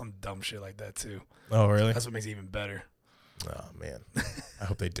model or some dumb shit like that too. Oh, really? That's what makes it even better. Oh, man. I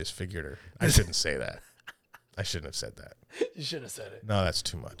hope they disfigured her. I shouldn't say that. I shouldn't have said that. You shouldn't have said it. No, that's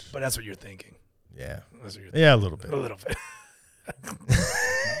too much. But that's what you're thinking. Yeah. That's what you're thinking. Yeah, a little bit. A little bit.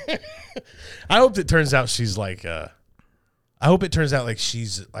 I hope it turns out she's like I hope it turns out like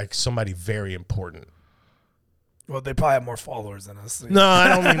she's like somebody very important. Well, they probably have more followers than us. No, I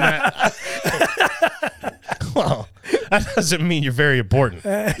don't mean that. Well, that doesn't mean you're very important.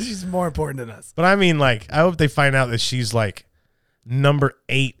 She's more important than us. But I mean, like, I hope they find out that she's like number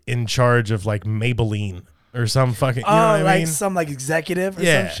 8 in charge of like Maybelline or some fucking. You know what I mean? Some like executive or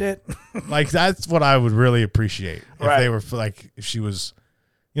Yeah. some shit. Like that's what I would really appreciate if Right. they were like if she was,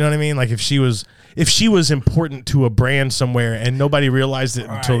 you know what I mean? Like if she was important to a brand somewhere and nobody realized it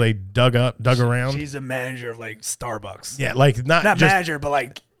until they dug around. She's a manager of like Starbucks. Yeah, like not just manager, but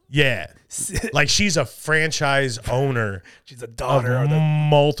like yeah, like she's a franchise owner she's a of daughter or the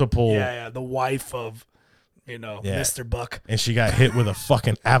multiple. the wife of Mr. Buck. And she got hit with a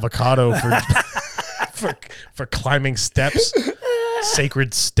fucking avocado for climbing steps,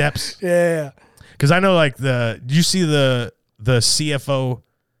 sacred steps. Yeah. Because I know, like you see the CFO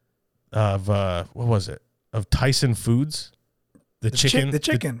of what was it of Tyson Foods, the chicken, The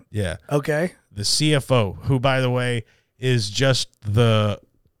chicken. yeah, Okay. the CFO, who by the way is just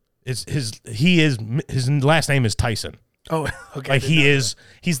his last name is Tyson. Oh, okay. Like he's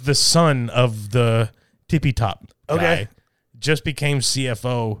the son of the Tippy Top guy. Okay. Just became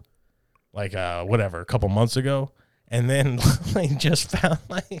CFO like a couple months ago, and then they just found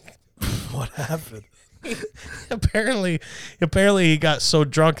like What happened? apparently he got so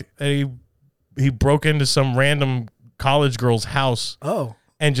drunk that he broke into some random college girl's house Oh.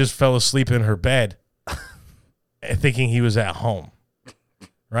 and just fell asleep in her bed thinking he was at home.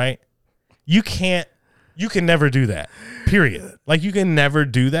 Right? You can never do that. Period. Like you can never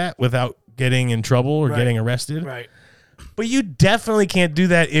do that without getting in trouble or getting arrested. Right. But you definitely can't do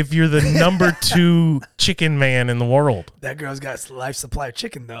that if you're the number 2 chicken man in the world. That girl's got life supply of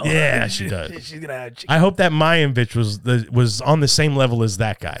chicken though. Yeah, she does. She's gonna have chicken. I hope that Mayan bitch was on the same level as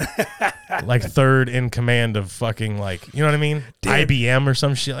that guy. Like 3rd in command of fucking like, you know what I mean? Dude. IBM or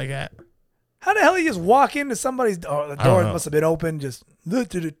some shit like that. How the hell you just walk into somebody's door? The I don't door know. must have been open, just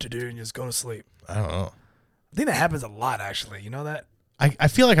and just go to sleep. I don't know. I think that happens a lot, actually. You know that? I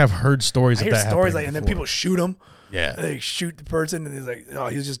feel like I've heard stories I of hear that stories happening like, and then before. people shoot them. Yeah. They shoot the person, and he's like, "Oh,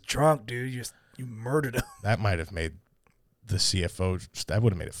 he was just drunk, dude. You murdered him." That might have made the CFO, that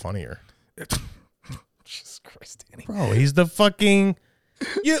would have made it funnier. Jesus Christ, Danny. Bro, he's the fucking.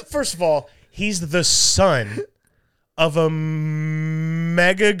 First of all, he's the son of a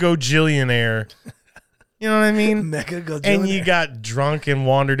mega gojillionaire. You know what I mean? Mega go. And you got drunk and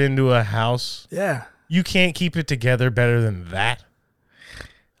wandered into a house. Yeah. You can't keep it together better than that.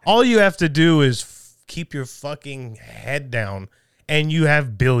 All you have to do is keep your fucking head down, and you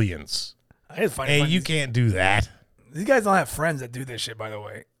have billions. I just find And it funny. you can't do that. These guys don't have friends that do this shit. By the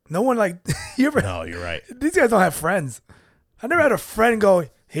way, no one like you ever. No, you're right. These guys don't have friends. I never had a friend go,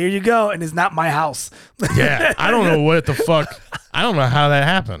 "Here you go," and it's not my house. Yeah, I don't know what the fuck. I don't know how that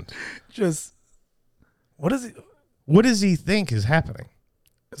happened. Just what is it? What does he think is happening?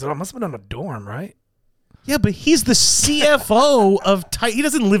 So it must have been on a dorm, right? Yeah, but he's the CFO of He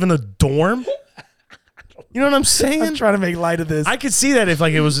doesn't live in a dorm. You know what I'm saying? I'm trying to make light of this. I could see that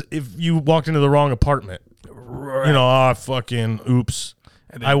if you walked into the wrong apartment. Right. You know, fucking oops.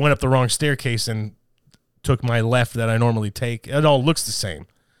 And then- I went up the wrong staircase and took my left that I normally take. It all looks the same.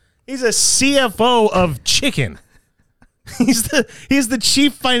 He's a CFO of chicken. He's the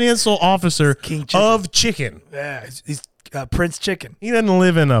chief financial officer King Chicken. of chicken. Yeah, he's Prince Chicken. He doesn't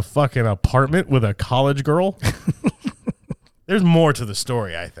live in a fucking apartment with a college girl. There's more to the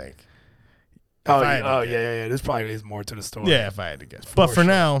story, I think. Oh, I had to yeah. There's probably is more to the story. Yeah, if I had to guess. But for sure.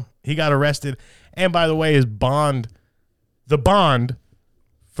 now, he got arrested. And by the way, the bond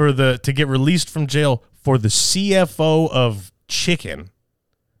to get released from jail for the CFO of chicken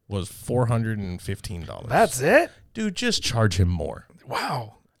was $415. That's it? Dude, just charge him more.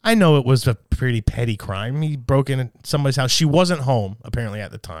 Wow. I know it was a pretty petty crime. He broke into somebody's house. She wasn't home, apparently,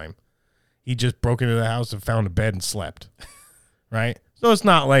 at the time. He just broke into the house and found a bed and slept. Right? So it's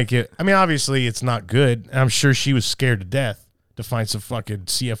not like it. I mean, obviously, it's not good. I'm sure she was scared to death to find some fucking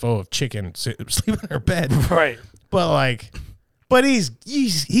CFO of chicken sleeping in her bed. Right. But he's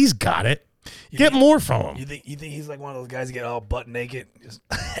got it. Get more from You him. think he's like one of those guys who get all butt naked, just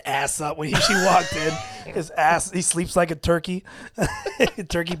ass up when she walked in? His ass, he sleeps like a turkey,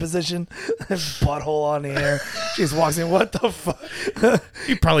 turkey position, butthole on the air. She just walks in. What the fuck?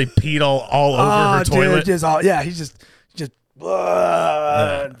 He probably peed all over her toilet. Dude, he just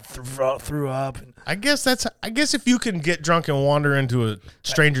threw up. I guess if you can get drunk and wander into a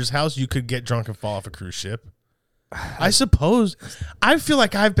stranger's house, you could get drunk and fall off a cruise ship. I suppose. I feel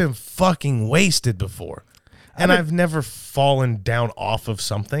like I've been fucking wasted before. And I've never fallen down off of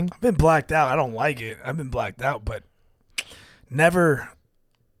something. I've been blacked out. I don't like it. I've been blacked out, but never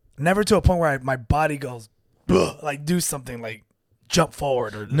to a point where my body goes, like do something like jump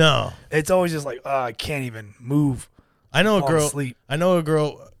forward. Or No. It's always just like, I can't even move. I know a Fall girl. asleep.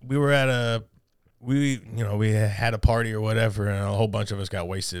 We were at we had a party or whatever, and a whole bunch of us got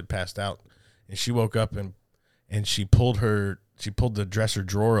wasted, passed out, and she woke up and she pulled the dresser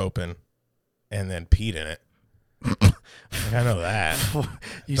drawer open, and then peed in it. Like, I know that.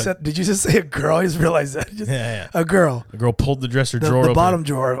 Did you just say a girl? I just realized that. Yeah. A girl. The girl pulled the dresser drawer The open. bottom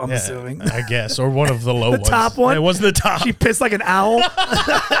drawer, I'm assuming. I guess, or one of the low ones. The top one? It wasn't the top. She pissed like an owl.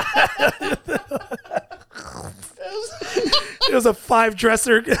 It was a five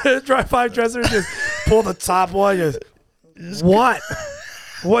dresser. Just pull the top one. Just, what?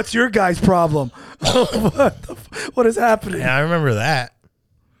 What's your guy's problem? What is happening? Yeah, I remember that.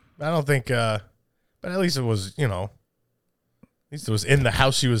 I don't think, but at least it was, at least it was in the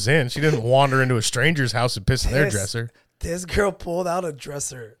house she was in. She didn't wander into a stranger's house and piss in their dresser. This girl pulled out a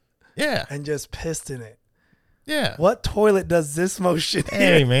dresser. Yeah. And just pissed in it. Yeah. What toilet does this motion?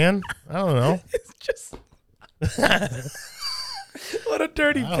 Hey, man. I don't know. It's just. What a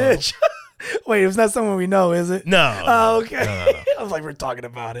dirty bitch. Wait, it's not someone we know, is it? No. Oh, okay. No. I was like, we're talking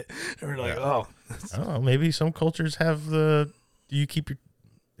about it. And we're like, I don't know. Maybe some cultures have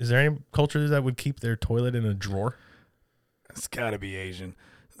is there any culture that would keep their toilet in a drawer? It's got to be Asian.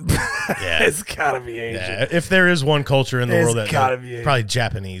 Yeah. It's got to be Asian. Yeah. If there is one culture in the world that gotta be Asian. probably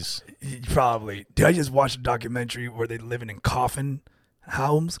Japanese. Probably. Did I just watch a documentary where they living in coffin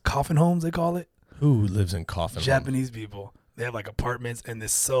homes, they call it? Who lives in coffin homes? Japanese people. They have like apartments, and they're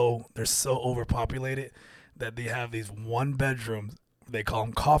so overpopulated that they have these one bedrooms. They call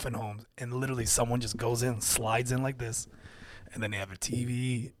them coffin homes, and literally someone just goes in, slides in like this, and then they have a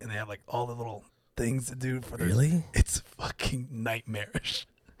TV, and they have like all the little things to do for Really? It's fucking nightmarish.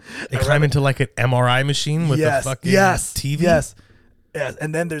 They climb into like an MRI machine with the fucking TV? Yes.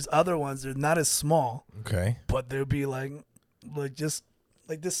 And then there's other ones. They're not as small, Okay. but they'll be like just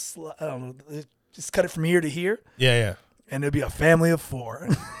like this. I don't know. Just cut it from here to here, Yeah. and there'll be a family of 4.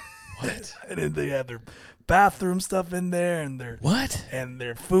 What? And then they have their bathroom stuff in there, and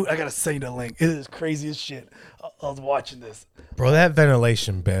their food. I gotta send you the link. It is crazy as shit. I was watching this. Bro, that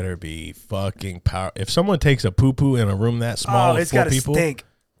ventilation better be fucking power. If someone takes a poo-poo in a room that small with It's 4 gotta people, stink.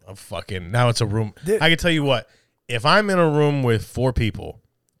 now it's a room. Dude. I can tell you what, if I'm in a room with 4 people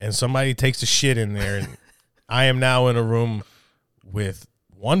and somebody takes a shit in there, and I am now in a room with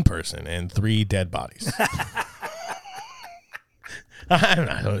 1 person and 3 dead bodies. I'm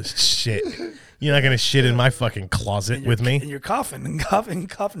not gonna shit. You're not gonna shit in my fucking closet with me, In your coffin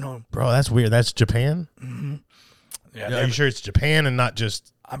home. bro. That's weird. That's Japan. Mm-hmm. Yeah, Are you sure it's Japan and not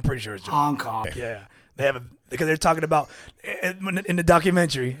just? I'm pretty sure it's Hong Kong. Yeah, they have because they're talking about in the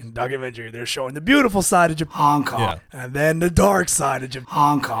documentary. They're showing the beautiful side of Japan, Hong Kong, Yeah. and then the dark side of Japan,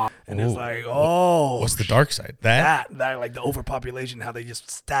 Hong Kong. And it's Ooh. like, What's the dark side? that like the overpopulation, how they just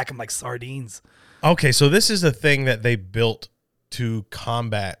stack them like sardines. Okay, so this is a thing that they built to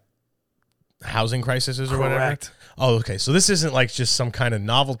combat housing crises or whatever. Correct. Oh, okay. So this isn't like just some kind of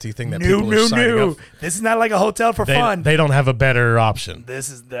novelty thing that people are signing up. This is not like a hotel for fun. They don't have a better option. This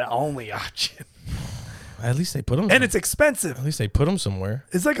is the only option, At least they put them. and it's expensive. At least they put them somewhere.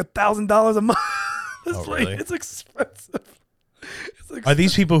 It's like $1,000 a month. Oh, really? It's expensive. Are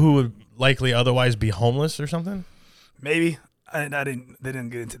these people who would likely otherwise be homeless or something? Maybe I didn't. They didn't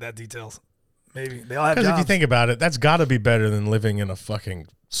get into that details. Maybe they all have Because jobs. if you think about it, that's got to be better than living in a fucking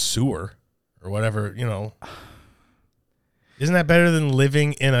sewer or whatever. Isn't that better than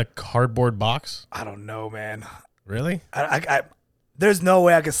living in a cardboard box? I don't know, man. Really? I there's no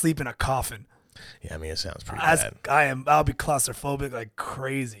way I could sleep in a coffin. Yeah, I mean, it sounds pretty bad. I'll be claustrophobic like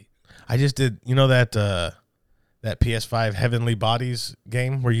crazy. I just did, that PS5 Heavenly Bodies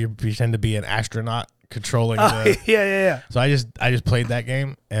game where you pretend to be an astronaut controlling the. Yeah. So I just played that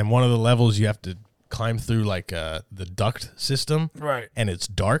game, and one of the levels you have to climb through like the duct system, Right. and it's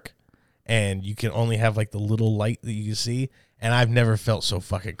dark, and you can only have like the little light that you can see. And I've never felt so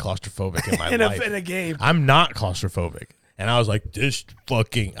fucking claustrophobic in my life. In a game. I'm not claustrophobic. and I was like, this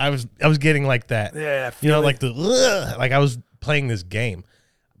fucking. I was getting like that. Yeah, you know, like the like I was playing this game,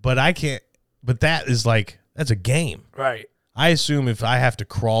 but I can't. But that is like that's a game, right? I assume if I have to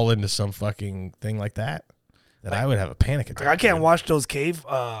crawl into some fucking thing like that, I would have a panic attack. I can't watch those cave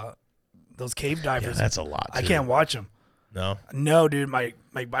divers. Yeah, that's a lot. I too. can't watch them. No, dude. My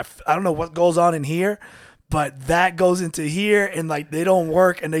I don't know what goes on in here, but that goes into here, and like they don't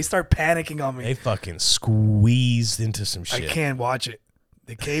work, and they start panicking on me. They fucking squeezed into some shit. I can't watch it.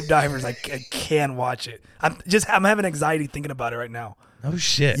 The cave divers, I can't watch it. I'm having anxiety thinking about it right now. Oh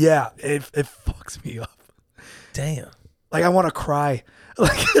shit. Yeah, it fucks me up. Damn. Like I want to cry.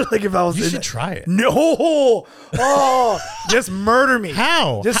 Like if I was. You should try it. No. Just murder me.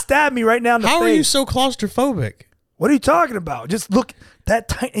 How? Just stab me right now in the face. How are you so claustrophobic? What are you talking about? Just look that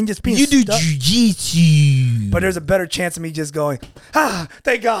tight and just being You do stuck. jiu-jitsu. But there's a better chance of me just going,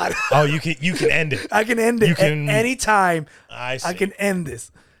 thank God. Oh, you can end it. I can end it You can- at any time. I see. I can end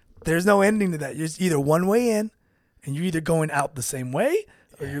this. There's no ending to that. You're either one way in, and you're either going out the same way,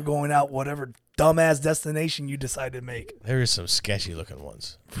 or you're going out whatever dumbass destination you decide to make. There is some sketchy looking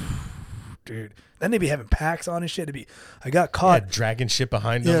ones. Dude. Then they be having packs on and shit. I got Yeah, caught. dragging shit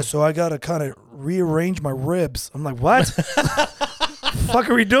behind them. Yeah, so I got to kind of rearrange my ribs. I'm like, what? Fuck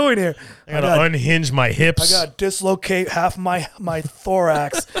are we doing here? I gotta unhinge my hips. I got to dislocate half my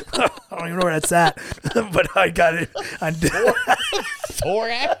thorax. I don't even know where that's at, but I got it.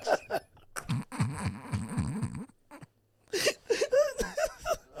 Thorax?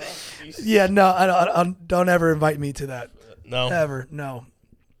 Yeah, no, I don't ever invite me to that. No. Ever, no.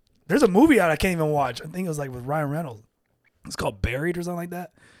 There's a movie out I can't even watch. I think it was like with Ryan Reynolds. It's called Buried or something like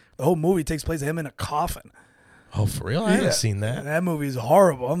that. The whole movie takes place of him in a coffin. Oh, for real? I haven't seen that. That movie is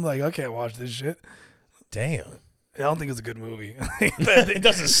horrible. I'm like, I can't watch this shit. Damn. I don't think it's a good movie. It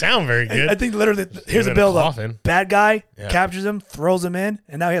doesn't sound very good. I think literally, here's in a a build up. coffin. Bad guy Yeah. captures him, throws him in,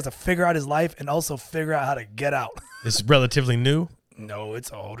 and now he has to figure out his life and also figure out how to get out. It's relatively new, No, it's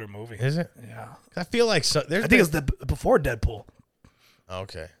an older movie. is it? Yeah. I feel like there's I think it's before Deadpool.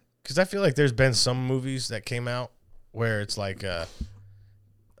 okay. Because I feel like there's been some movies that came out where it's like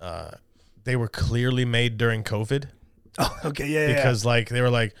they were clearly made during COVID Oh, okay, yeah. because like they were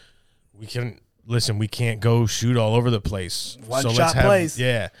like we can't go shoot all over the place. One so shot let's have, place.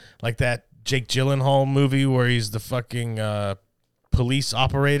 Yeah, like that Jake Gyllenhaal movie where he's the fucking police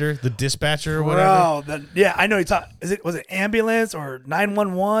operator, the dispatcher or whatever. Bro, I know you talk. Was it ambulance or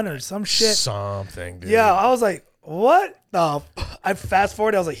 911 or some shit? Something, dude. Yeah, I was like, what? No, I fast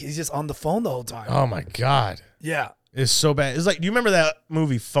forward. I was like, he's just on the phone the whole time. Oh my god, Yeah. it's so bad. It's like, do you remember that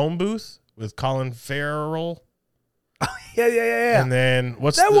movie Phone Booth with Colin Farrell? Yeah. And then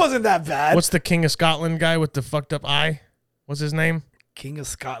That wasn't that bad. what's the King of Scotland guy with the fucked up eye? What's his name? King of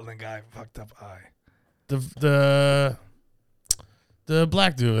Scotland guy, fucked up eye. The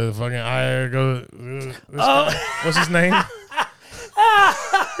black dude with the fucking eye go. What's his name?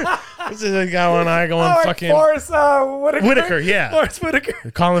 What's this guy with an eye going fucking Forrest Whitaker. Whitaker? Yeah, Forrest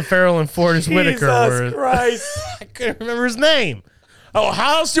Whitaker. Colin Farrell and Forrest Whitaker. Jesus Christ. I couldn't remember his name. Oh,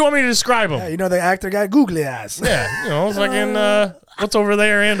 how else do you want me to describe him? Yeah, you know the actor guy? Googly ass. Yeah, you know, fucking what's over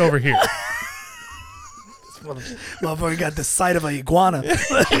there and over here. Motherfucker got the sight of a iguana.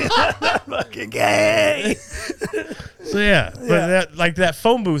 Fucking gay. So yeah, but that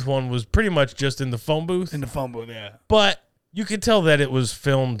phone booth one was pretty much just in the phone booth. In the phone booth, yeah. But you could tell that it was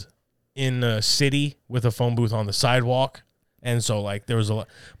filmed in a city with a phone booth on the sidewalk. And so, like, there was a lot.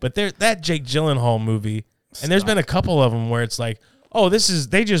 But that Jake Gyllenhaal movie, and there's been a couple of them where it's like, oh,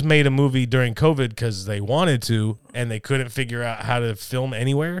 they just made a movie during COVID because they wanted to, and they couldn't figure out how to film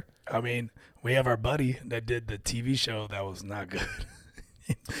anywhere. I mean, we have our buddy that did the TV show that was not good.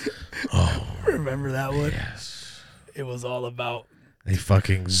 Remember that one? Yes. It was all about A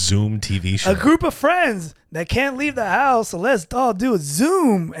fucking Zoom TV show. a group of friends that can't leave the house, so let's all do a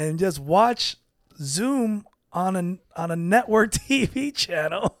Zoom and just watch Zoom on a network TV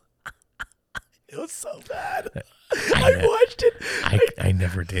channel. It was so bad. I watched it. I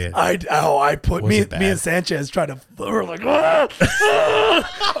never did. I put Was me it bad? and Sanchez trying to. We're like, I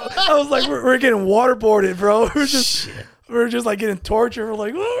was like, we're getting waterboarded, bro. We're just like getting tortured. We're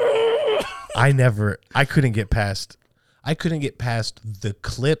like, I couldn't get past the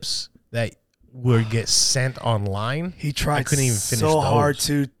clips that would get sent online. He tried I couldn't even finish so those. hard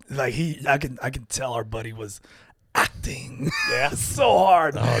to like I can tell our buddy was acting so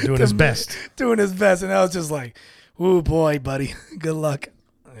hard. Oh, doing his best. Doing his best. And I was just like, ooh boy, buddy. Good luck.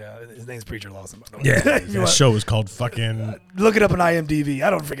 Yeah, his name's Preacher Lawson, by the way. Yeah, If you that want- show was called fucking. Look it up on IMDb. I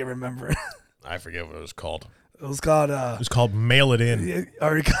don't freaking remember. It I forget what it was called. was called It was called Mail It In.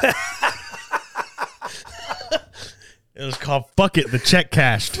 or It It was called "Fuck It." The check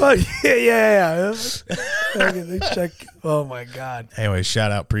cashed. Oh, yeah. They check. Oh my God. Anyway,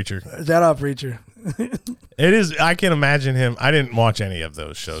 shout out Preacher. Shout out Preacher. It is. I can imagine him. I didn't watch any of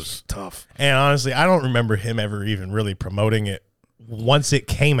those shows, Tough. and honestly, I don't remember him ever even really promoting it once it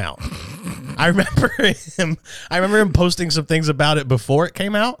came out. I remember him posting some things about it before it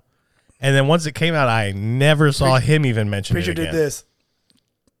came out, and then once it came out, I never saw him even mention Preacher it again. did this.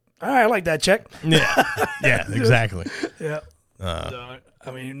 All right, I like that check. Yeah, exactly. Yeah. So, I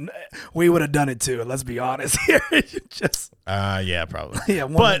mean, we would have done it too. Let's be honest here. Just Yeah, probably. yeah,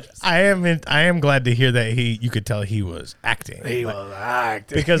 But I am glad to hear that you could tell he was acting. he was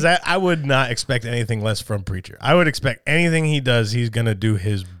acting. Because I would not expect anything less from Preacher. I would expect anything he does, he's gonna do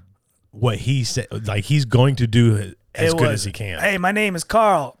what he said. Like he's going to do as good as he can. Hey, my name is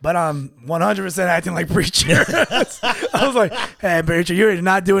Carl, but I'm 100% acting like Preacher. I was like, hey, Preacher, you're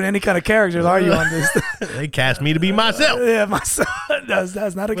not doing any kind of characters, are you, on this? They cast me to be myself Yeah, myself.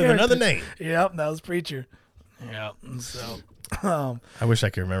 That's not a with character. another name. Yep, that was Preacher. Yep. So, I wish I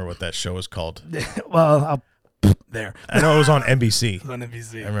could remember what that show was called. well, I'll there. I know it was on NBC. On I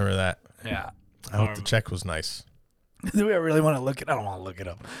NBC. remember that. Yeah. I hope the check was nice. Do we really want to look it? I don't want to look it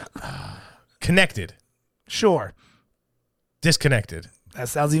up. Connected. Sure. Disconnected. That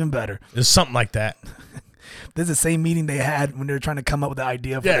sounds even better. It's something like that. This is the same meeting they had when they were trying to come up with the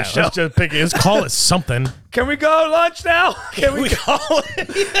idea for Yeah, the show. let's just pick it. Let's call it something. Can we go lunch now? Can we go? call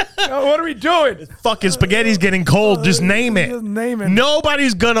it? Oh, what are we doing? Fucking spaghetti's getting cold. Just name it. Just name it.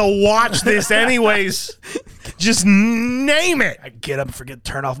 Nobody's gonna watch this anyways. Just name it. I get up and forget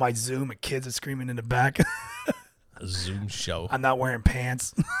to turn off my Zoom and kids are screaming in the back. A Zoom show. I'm not wearing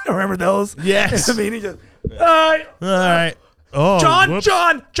pants. Remember those? Yes. I mean, he just, all right. All right. Oh, John, whoops.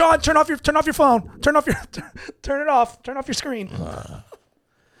 John, turn off your phone. Turn it off. Turn off your screen.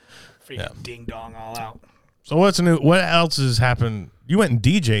 Freaking ding dong all out. So what's new? What else has happened? You went and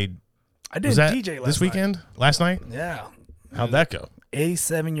DJ'd. I did Was that DJ last this weekend? Last night? night. Yeah. How'd that go?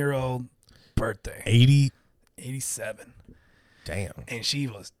 87-year-old birthday. 80. 87. Damn. And she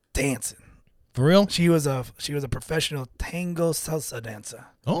was dancing. For real? She was a professional tango salsa dancer.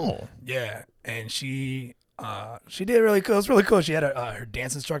 Oh. Yeah, and she did really cool. It was really cool. She had her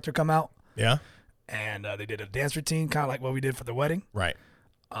dance instructor come out, Yeah. and they did a dance routine, kind of like what we did for the wedding. Right.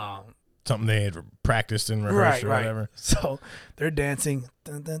 Something they had practiced and rehearsed or whatever. So they're dancing,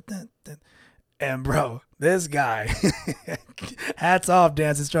 dun, dun, dun, dun. And bro, this guy, hats off,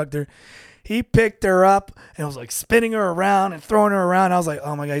 dance instructor. He picked her up and was like spinning her around and throwing her around. I was like,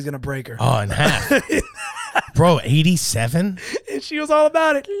 oh my God, he's gonna break her. Oh, in half. Bro, 87? And she was all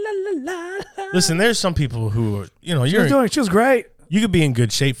about it. La, la, la, la. Listen, there's some people who are, She was great. you could be in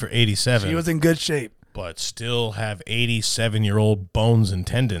good shape for 87. She was in good shape. but still have 87-year-old bones and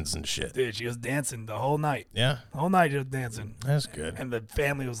tendons and shit. Dude, she was dancing the whole night. Yeah, The whole night she was dancing. that's good. And the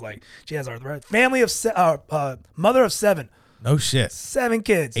family was like, she has our family of mother of 7. No shit. 7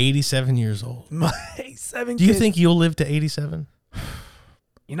 kids. 87 years old. 7 Do you kids. think you'll live to 87?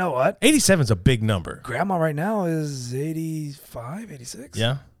 You know what? 87 is a big number. Grandma right now is 85, 86.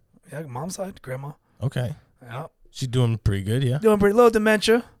 Yeah. Yeah, mom's side, grandma. Okay. Yeah. She's doing pretty good. Yeah. Doing pretty little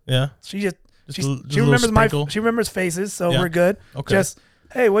dementia. Yeah. She just Just she a little remembers sprinkle. she remembers faces, so Yeah. we're good. Okay. Just,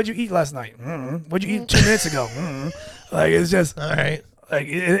 hey, what'd you eat last night? What'd you eat 2 minutes ago? Like, it's just All right. like,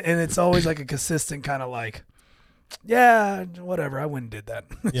 and it's always like a consistent kind of like, yeah, whatever. I went and did that.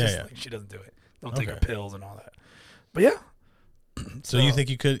 Yeah, Just yeah. like, she doesn't do it. Don't take her Okay. pills and all that. But yeah, So you think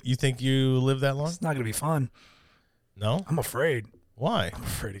you think you live that long? it's not gonna be fun. No. I'm afraid. Why? I'm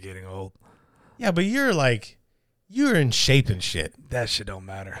afraid of getting old. Yeah, but you're in shape and shit. That shit don't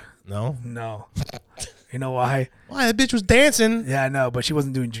matter. No. No. You know why? Why that bitch was dancing? Yeah, I know, but she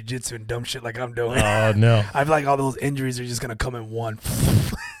wasn't doing jujitsu and dumb shit like I'm doing. Oh no. I feel like all those injuries are just gonna come in one.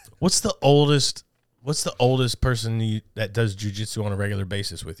 What's the oldest person that does jujitsu on a regular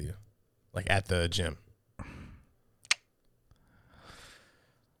basis with you, like at the gym?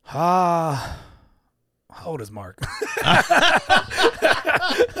 How old is Mark?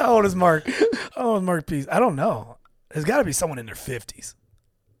 How old is Mark? How old is Mark Peace? I don't know. There's got to be someone in their 50s,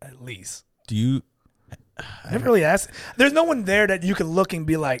 at least. Do you? I never really asked. There's no one there that you can look and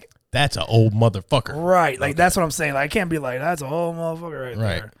be like, That's an old motherfucker. right. Like, that's what I'm saying. Like, I can't be like, that's a whole motherfucker right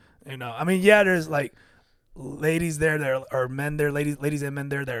there. You know, I mean, yeah, there's like ladies there that are men there, ladies and men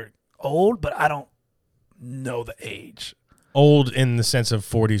there that are old, but I don't know the age. Old in the sense of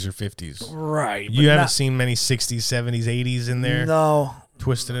 40s or 50s. Right. You but haven't not- seen many 60s, 70s, 80s in there No.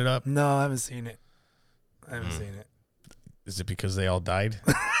 twisting it up. No, I haven't seen it. I haven't seen it. Is it because they all died?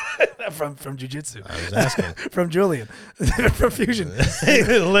 from jujitsu. I was asking. From Julian. From Fusion.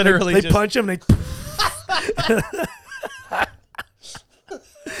 Literally, They just punch him. They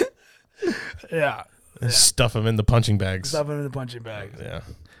Yeah. And stuff them in the punching bags. Stuff them in the punching bags. Yeah.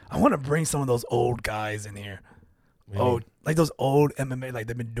 I want to bring some of those old guys in here. Maybe. Like those old MMA, like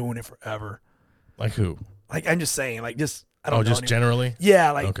they've been doing it forever. Like who? Like I'm just saying, like just I don't know. Just generally?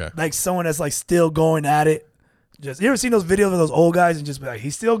 Yeah, like Okay. like someone that's like still going at it. Just you ever seen those videos of those old guys and just be like, he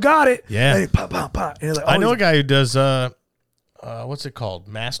still got it. Yeah. Like, pop, pop, pop. And it's like, I know a he's- guy who does what's it called?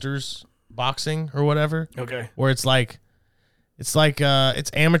 Masters boxing or whatever. Okay. Where it's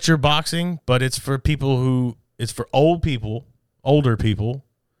amateur boxing, but it's for people it's for older people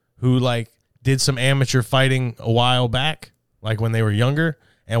who like did some amateur fighting a while back, like when they were younger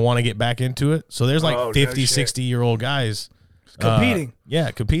and want to get back into it. So there's like Oh, no 50, shit. 60-year-old guys Competing.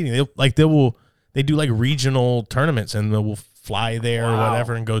 competing. They do like regional tournaments and they will fly there or Wow.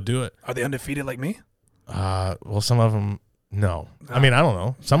 whatever and go do it. Are they undefeated like me? Well, some of them, no. I mean, I don't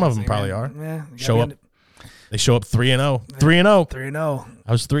know. Some of them probably are. Yeah. Show up. They show up 3-0. 3-0. 3-0.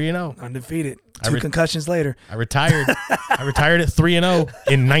 I was 3-0. Undefeated. I Two re- concussions later. I retired. I retired at 3-0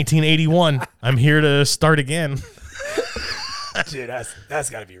 in 1981. I'm here to start again. Dude, that's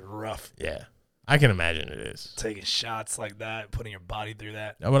got to be rough. Yeah, I can imagine it is. Taking shots like that, putting your body through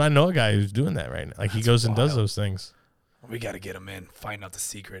that. But I know a guy who's doing that right now. Like he That's goes and does wild. those things. We got to get him in, find out the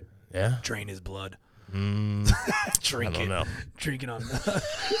secret, Yeah. drain his blood, I drink don't it, know. drinking on.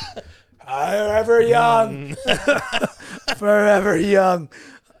 Forever young, forever young.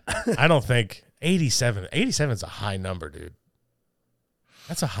 I don't think 87. 87 is a high number, dude.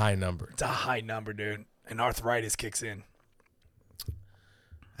 That's a high number. It's a high number, dude, and arthritis kicks in.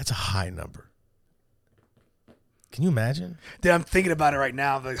 That's a high number. Can you imagine? Dude, I'm thinking about it right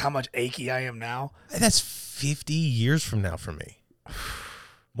now, like how much achy I am now, That's 50 years from now for me.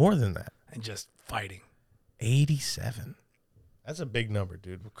 More than that. and just fighting. 87. That's a big number,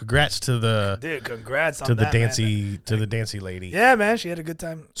 dude. Congrats to the Dude, congrats on to the that, man. dancy lady. Yeah, man, she had a good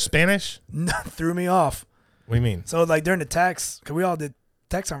time. Spanish? Threw me off. What do you mean? So like during the text, because we all did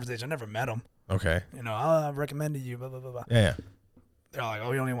text conversation. I never met them. Okay. You know, I recommended you. Blah blah blah blah. Yeah. They're like,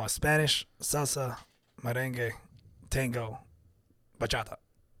 oh, you only want Spanish, salsa, merengue, tango, bachata,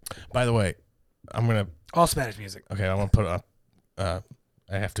 By the way, I'm gonna. all Spanish music. Okay, I want to put up.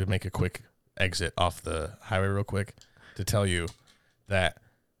 I have to make a quick exit off the highway real quick to tell you that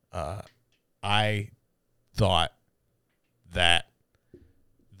I thought that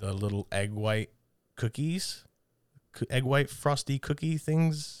the little egg white cookies, egg white frosty cookie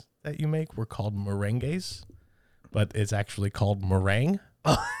things that you make were called merengues, but it's actually called meringue.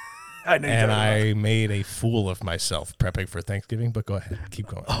 I know. And I made a fool of myself prepping for Thanksgiving, but go ahead. Keep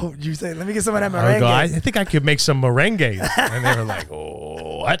going. Oh, you say, let me get some of that I would merengue. go, I think I could make some merengues. And they were like,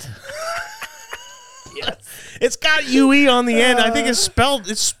 oh, what? Yes. It's got UE on the end. I think it's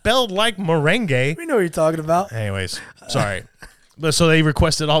spelled like merengue. We know what you're talking about. Anyways, sorry. But so they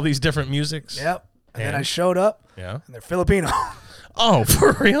requested all these different musics. Yep. And then And? I showed up, Yeah. and they're Filipino. Oh,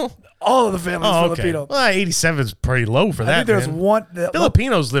 for real? All of the family's Oh, okay. Filipino. Well, 87 is pretty low for I that, think there's man. one.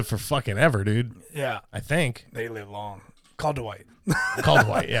 Filipinos live for fucking ever, dude. Yeah, I think. they live long. Call Dwight. Call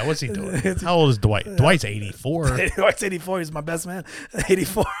Dwight. Yeah, what's he doing? How old is Dwight? Dwight's 84. Dwight's 84. He's my best man.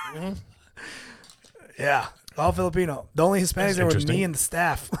 84. Mm-hmm. Yeah, all Filipino. The only Hispanics That's there were interesting. me and the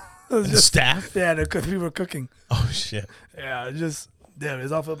staff. It was The just- staff? Yeah, people were cooking. Oh, shit. Yeah,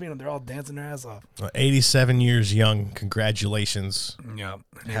 it's all Filipino. They're all dancing their ass off. 87 years young. Congratulations. Yeah,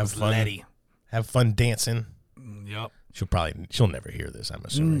 Have fun. Letty. Have fun dancing. Yep. She'll never hear this, I'm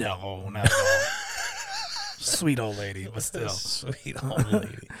assuming. No, not at all. Sweet old lady, but still, Sweet old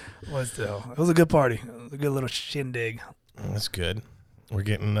lady. but still, it was a good party. It was a good little shindig. That's good. We're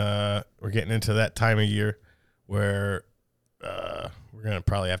getting into that time of year where we're gonna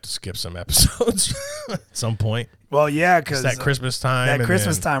probably have to skip some episodes at some point. Well, yeah, It's because that Christmas time. that and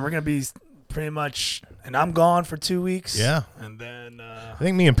Christmas then- time, we're gonna be pretty much, and I'm gone for 2 weeks. Yeah. and then I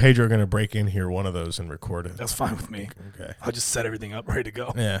think me and Pedro are gonna break in here one of those and record it. that's fine with me. Okay. I'll just set everything up, ready to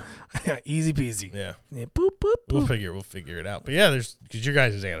go. Yeah. Yeah, easy peasy. Yeah. Yeah, boop boop We'll boop. figure it out. But yeah, because your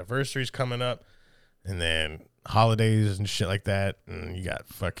guys' anniversary's coming up, and then holidays and shit like that, and you got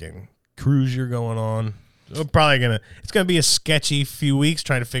fucking cruise you're going on. So it's gonna be a sketchy few weeks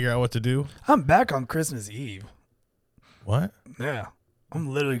trying to figure out what to do. I'm back on Christmas Eve. What? Yeah, I'm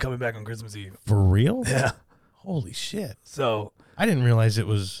literally coming back on Christmas Eve. For real? Yeah. Holy shit! So I didn't realize it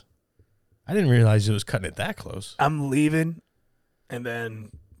was cutting it that close. I'm leaving, and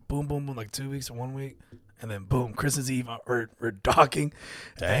then boom, boom, boom, like 2 weeks or 1 week, and then boom, Christmas Eve, we're docking,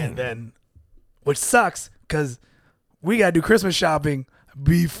 Dang. and then, which sucks because we gotta do Christmas shopping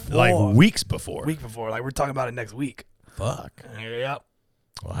before Like weeks before. week before. Like we're talking about it next week. Fuck. Yep.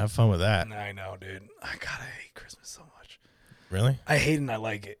 Well, have fun with that. I know, dude. I hate Christmas so much. Really? I hate it and I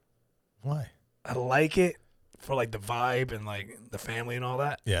like it. Why? I like it for like the vibe and like the family and all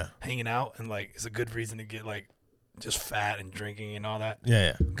that. Yeah. Hanging out and like it's a good reason to get like just fat and drinking and all that.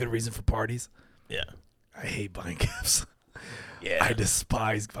 Yeah. Good reason for parties. Yeah. I hate buying gifts. Yeah. I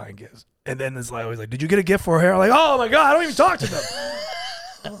despise buying gifts. And then it's like always like, did you get a gift for her? I'm like, oh my god, I don't even talk to them.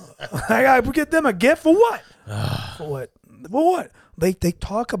 I gotta get them a gift for what? For what? For what? They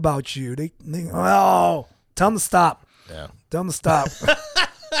talk about you. They tell them to stop. Yeah. Tell them to stop.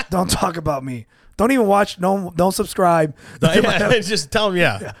 Don't talk about me. Don't even watch. Don't subscribe. Just tell them.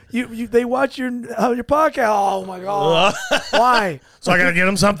 Yeah. They watch your podcast. Oh my god. Why? So I gotta get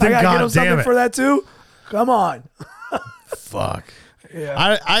them something. I gotta God get them damn something it. for that too. Come on. Fuck.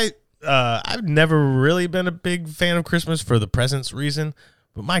 Yeah. I've never really been a big fan of Christmas for the presents reason,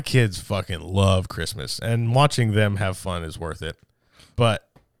 but my kids fucking love Christmas, and watching them have fun is worth it. But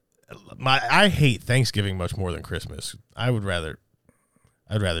I hate Thanksgiving much more than Christmas. I'd rather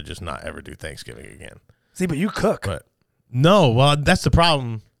just not ever do Thanksgiving again. See, but you cook. But no, well, that's the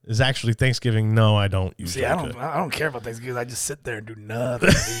problem. Is actually Thanksgiving. No, I don't usually. See, I don't care about Thanksgiving. I just sit there and do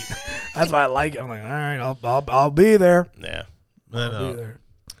nothing. To eat. That's why I like it. I'm like, all right, I'll be there. Yeah. I'll be there.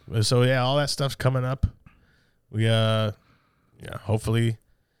 So yeah, all that stuff's coming up. We hopefully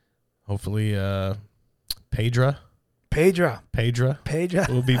Pedra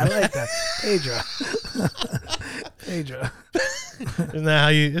will be. I like that. Pedra. Isn't that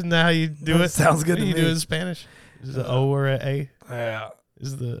how you do it? Sounds good to you me. do it in Spanish? Is it O or a A? Yeah.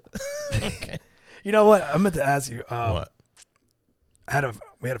 Is the okay. You know what? I meant to ask you. What?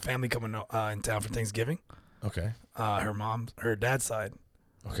 We had a family coming in town for Thanksgiving. Okay. Her dad's side.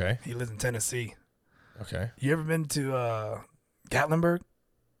 Okay. He lives in Tennessee. Okay. You ever been to Gatlinburg?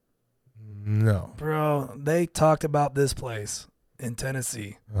 No. Bro, they talked about this place in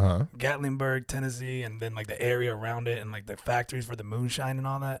Tennessee. Uh-huh. Gatlinburg, Tennessee, and then like the area around it and like the factories for the moonshine and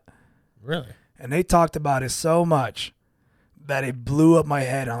all that. Really? And they talked about it so much that it blew up my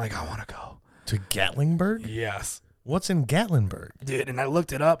head. I'm like, I want to go. To Gatlinburg? Yes. What's in Gatlinburg? Dude, and I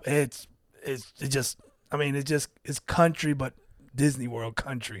looked it up. It's country, but Disney World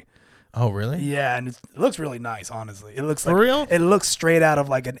country. Oh, really? Yeah, and it looks really nice, honestly. It looks For like real? It looks straight out of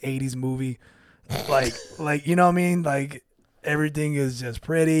like an 80s movie. like you know what I mean? Like everything is just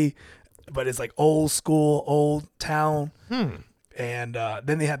pretty, but it's like old school, old town. And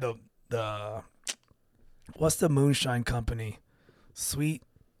then they had the what's the moonshine company?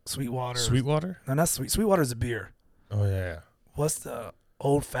 Sweetwater. Sweetwater? No, not Sweet. Sweetwater's a beer. Oh yeah. What's the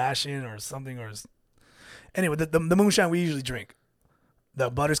old fashioned or something anyway, the moonshine we usually drink. The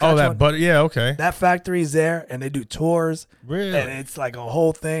butterscotch. Oh, that one, butter. Yeah, okay. that factory is there, and they do tours. Really? And it's like a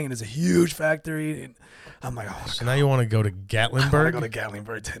whole thing, and it's a huge factory. And I'm like, oh, so now you want to go to I want Gatlinburg? to go to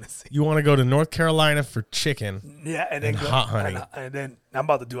Gatlinburg, Tennessee. You want to go to North Carolina for chicken, Yeah, and then And hot honey. and then I'm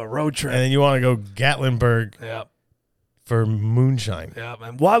about to do a road trip. and then you want to go Gatlinburg Yep. for moonshine. Yep.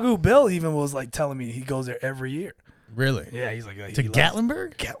 And Wagyu Bill even was like telling me he goes there every year. Really? Yeah, he's like To he loves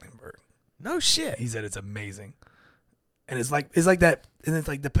Gatlinburg? Gatlinburg. No shit. He said it's amazing. And it's like that, and it's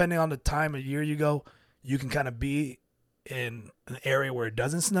like depending on the time of year you go, you can kind of be in an area where it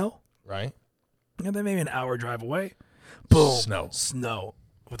doesn't snow, Right? and then maybe an hour drive away, boom, Snow.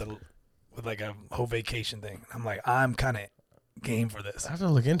 with like a whole vacation thing. I'm like, I'm kind of game for this. I have to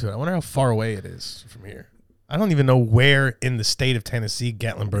look into it. I wonder how far away it is from here. I don't even know where in the state of Tennessee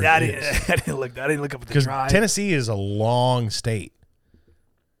Gatlinburg is. I didn't look up at the Because drive. Tennessee is a long state.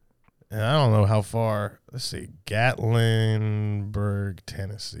 And I don't know how far. Let's see. Gatlinburg,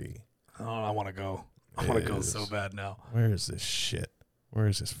 Tennessee. Oh, I want to go. I want to go so bad now. Where is this shit? Where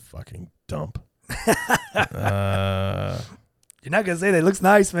is this fucking dump? You're not gonna say that. It looks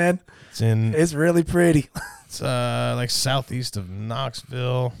nice, man. It's really pretty. It's like southeast of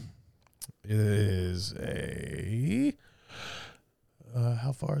Knoxville. It is a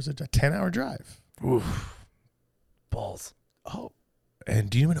how far is it? A 10-hour drive. Oof. Balls. Oh, and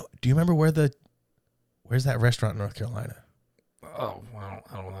do you remember where's that restaurant in North Carolina? Oh, well,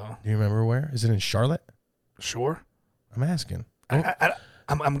 I don't know. Do you remember where? Is it in Charlotte? Sure. I'm asking.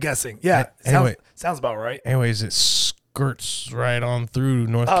 I'm guessing. Yeah. Anyway, sounds about right. Anyways, it skirts right on through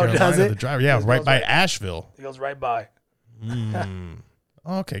North Oh, Carolina. does it? The drive, yeah, It right goes by right- Asheville. It goes right by.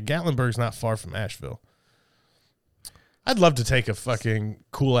 Okay, Gatlinburg's not far from Asheville. I'd love to take a fucking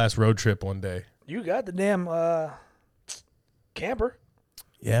cool ass road trip one day. You got the damn camper.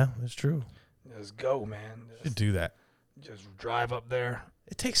 Yeah, that's true. Just go, man. Should do that. Just drive up there.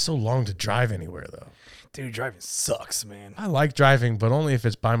 It takes so long to drive anywhere, though. Dude, driving sucks, man. I like driving, but only if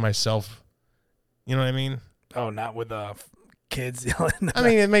it's by myself. You know what I mean? Oh, not with kids yelling. I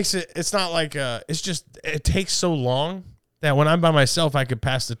mean, it's not like, it takes so long that when I'm by myself, I could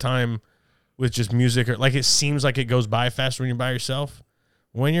pass the time with just music, or like it seems like it goes by faster when you're by yourself.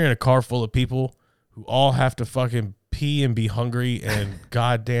 When you're in a car full of people who all have to fucking pee and be hungry and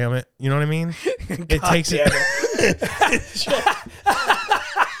god damn it, you know what I mean? It takes it.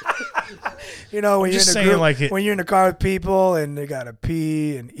 You know, when just you're in a group, like it, when you're in the car with people and they gotta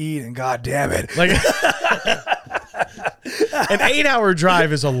pee and eat and god damn it. Like an 8-hour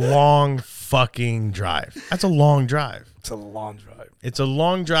drive is a long fucking drive. That's a long drive. It's a long drive. It's a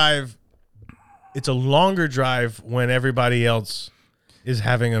long drive. It's a longer drive when everybody else is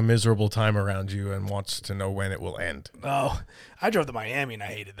having a miserable time around you and wants to know when it will end. Oh, I drove to Miami and I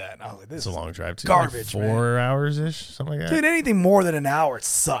hated that. And I was like, this It's a long drive too. garbage, like 4 hours-ish, something like that. Dude, anything more than an hour, it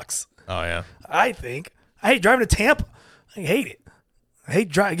sucks. Oh, yeah. I think. I hate driving to Tampa. I hate it. I hate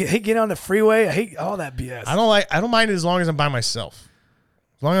getting on the freeway. I hate all that BS. I don't mind it as long as I'm by myself.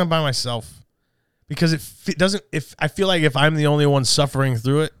 As long as I'm by myself. Because it doesn't, if I feel like if I'm the only one suffering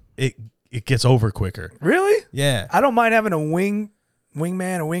through it, it gets over quicker. Really? Yeah. I don't mind having a wingman,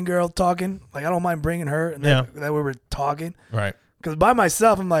 a wing girl talking. Like, I don't mind bringing her and that way we're talking. Right. Because by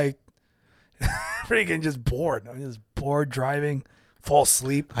myself, I'm like, freaking just bored. I'm just bored driving, fall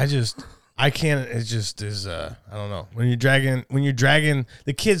asleep. I can't, it just is, I don't know. When you're dragging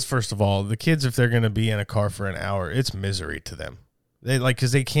the kids, first of all, if they're going to be in a car for an hour, it's misery to them.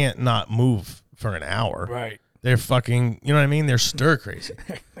 Because they can't not move for an hour. Right. They're fucking, you know what I mean? They're stir crazy.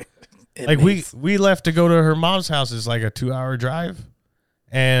 Like we left to go to her mom's house. It's like a 2-hour drive.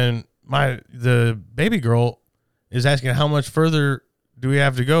 And the baby girl is asking how much further do we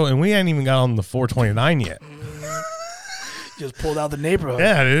have to go? And we hadn't even got on the 429 yet. Just pulled out the neighborhood.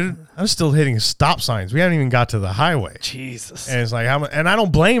 Yeah, dude. I'm still hitting stop signs. We haven't even got to the highway. Jesus. And it's like, and I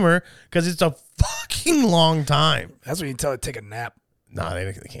don't blame her because it's a fucking long time. That's when you tell her to take a nap. Nah,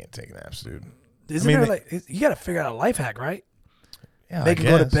 they can't take naps, dude. You got to figure out a life hack, right? Yeah, Make them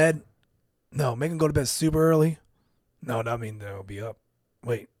go to bed. No, make them go to bed super early. No, I mean they'll be up.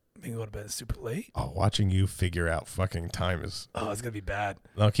 Wait, make them go to bed super late? Oh, watching you figure out fucking time is... Oh, it's going to be bad.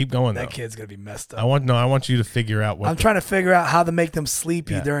 No, keep going, That kid's going to be messed up. I want you to figure out what... I'm trying to figure out how to make them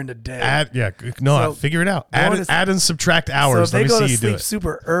sleepy during the day. Figure it out. Add and subtract hours. So if they go to do sleep it.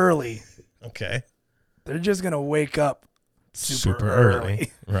 super early, okay, they're just going to wake up super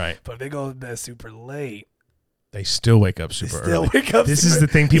early. Right. But if they go to bed super late, they still wake up super early. This is the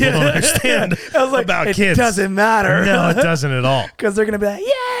thing people don't understand I was like, about it kids. It doesn't matter. No, it doesn't at all. Because they're going to be like,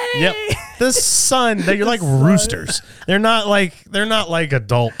 yay! Yep. The sun. You're like roosters. They're not like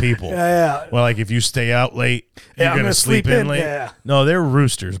adult people. Yeah. Well, like if you stay out late, you're going to sleep in late. Yeah. No, they're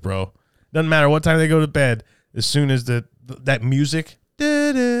roosters, bro. Doesn't matter what time they go to bed. As soon as that music...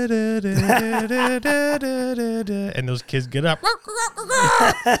 and those kids get up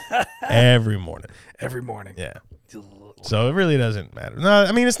every morning. Every morning. Yeah. So it really doesn't matter. No,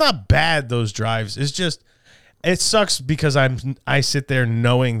 I mean, it's not bad, those drives. It's just, it sucks because I sit there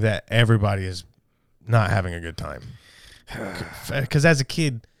knowing that everybody is not having a good time. Because as a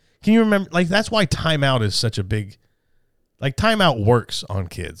kid, can you remember, like, that's why timeout is such a big, like, timeout works on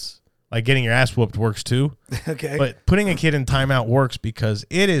kids. Like, getting your ass whooped works too. Okay. But putting a kid in timeout works because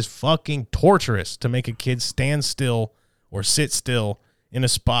it is fucking torturous to make a kid stand still or sit still in a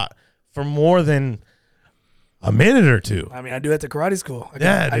spot for more than a minute or two. I mean, I do that to karate school. Dude.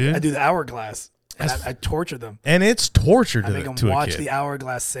 I do the hourglass. And I torture them. And it's torture to I make them watch the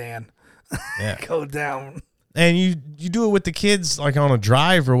hourglass sand go down. And you do it with the kids, like on a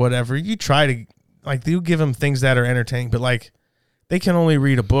drive or whatever. You try to, like, you give them things that are entertaining, but like, they can only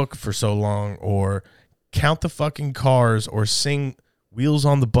read a book for so long or count the fucking cars or sing Wheels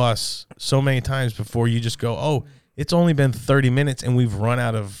on the Bus so many times before you just go, oh, it's only been 30 minutes and we've run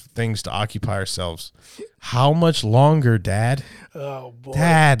out of things to occupy ourselves. How much longer, Dad? Oh, boy.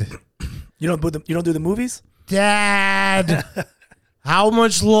 Dad. You don't do the movies? Dad. How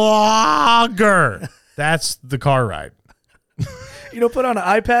much longer? That's the car ride. You don't put on an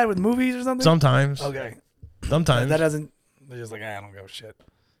iPad with movies or something? Sometimes. Okay. Sometimes. That doesn't... They're just like, I don't give a shit.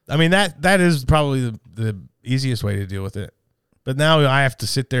 I mean, that is probably the easiest way to deal with it. But now I have to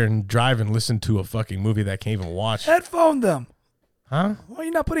sit there and drive and listen to a fucking movie that I can't even watch. Headphone them. Huh? Why are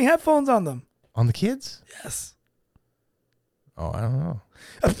you not putting headphones on them? On the kids? Yes. Oh, I don't know.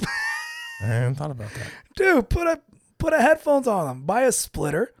 I hadn't thought about that. Dude, put a headphones on them. Buy a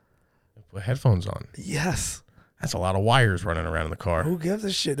splitter. Put headphones on. Yes. That's a lot of wires running around in the car. Who gives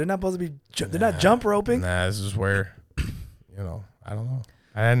a shit? They're not supposed to be... They're not jump roping. Nah, this is where... I don't know.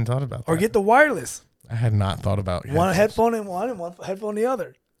 I hadn't thought about that. Or get the wireless. I had not thought about one headphone in one and one headphone in the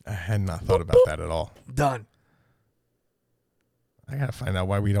other. I had not thought about that at all. Done. I gotta find out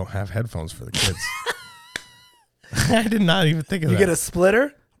why we don't have headphones for the kids. I did not even think of that. You get a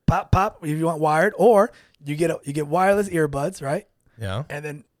splitter, pop, pop. If you want wired, or you get wireless earbuds, right? Yeah. And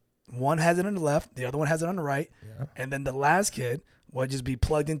then one has it on the left, the other one has it on the right, and then the last kid will just be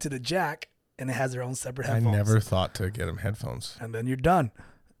plugged into the jack, and it has their own separate headphones. I never thought to get them headphones. And then you're done.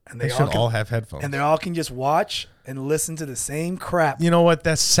 And They should all have headphones. And they all can just watch and listen to the same crap. You know what?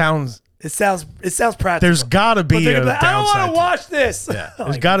 That sounds. It sounds practical. There's got to be a like, downside. I don't want to to watch this. Yeah.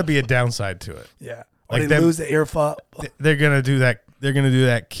 There's got to be a downside to it. Yeah. Or Like they them- lose the earphone. They're gonna do that. They're gonna do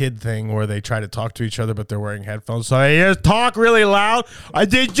that kid thing where they try to talk to each other, but they're wearing headphones. So they just talk really loud.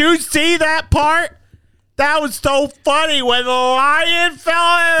 Did you see that part? That was so funny when the lion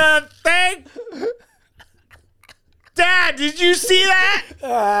fell in the thing. Dad, did you see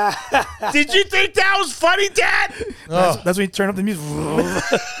that? Did you think that was funny, Dad? That's when you turn up the music.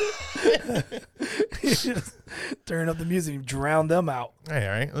 You just turn up the music and drown them out. Hey,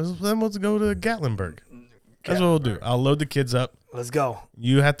 all right. Let's go to Gatlinburg. That's what we'll do. I'll load the kids up. Let's go.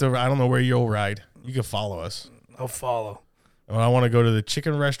 You have to. I don't know where you'll ride. You can follow us. I'll follow. I want to go to the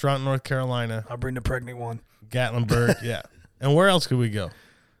chicken restaurant in North Carolina. I'll bring the pregnant one. Gatlinburg, yeah. And where else could we go?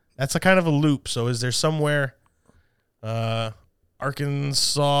 That's a kind of a loop. So is there somewhere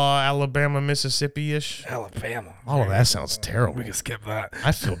Arkansas, Alabama, Mississippi-ish? Alabama. All of that sounds terrible. We can skip that.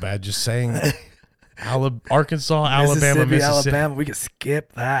 I feel bad just saying Arkansas, Alabama, Mississippi. Alabama. We can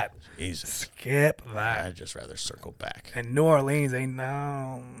skip that. Jesus. Skip that. I'd just rather circle back. And New Orleans ain't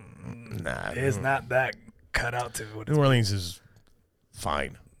Nah. It's not that cut out to what New Orleans is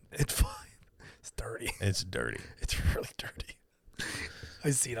fine. it's fine. It's dirty. It's dirty. It's really dirty.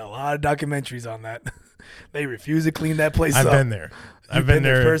 I've seen a lot of documentaries on that. They refuse to clean that place I've up. been there. You've been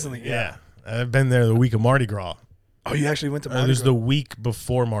there personally, Yeah. I've been there the week of Mardi Gras. Oh, you actually went to It Mardi was Gras? the week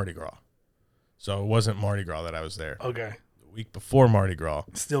before Mardi Gras. So it wasn't Mardi Gras that I was there. Okay. The week before Mardi Gras,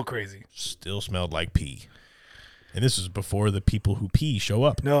 Still crazy. still smelled like pee. And this was before the people who pee show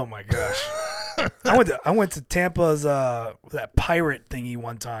up. Oh my gosh. I went to Tampa's that pirate thingy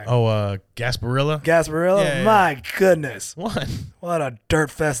one time. Oh, Gasparilla? Gasparilla? Yeah. My goodness. What? What a dirt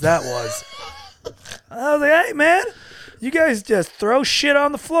fest that was. I was like, hey man, you guys just throw shit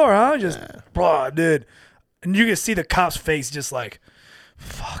on the floor, huh? Just blah, dude. And you can see the cop's face just like,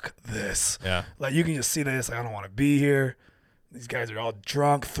 fuck this. Yeah. Like you can just see this, like, I don't want to be here. These guys are all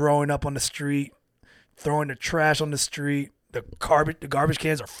drunk, throwing up on the street, throwing the trash on the street. The garbage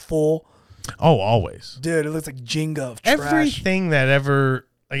cans are full. Oh, always. Dude, it looks like Jenga of trash. Everything that ever,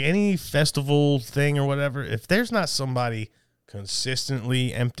 like any festival thing or whatever, if there's not somebody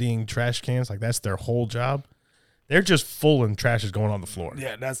consistently emptying trash cans, like that's their whole job, they're just full and trash is going on the floor.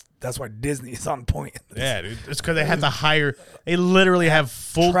 Yeah, that's why Disney is on point. Yeah, dude. It's because they have to hire, they literally have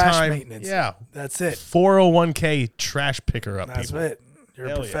full-time. Trash maintenance. Yeah. That's it. 401k trash picker up That's people. it. You're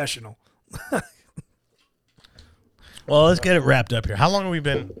Hell a yeah. professional. Well, let's get it wrapped up here. How long have we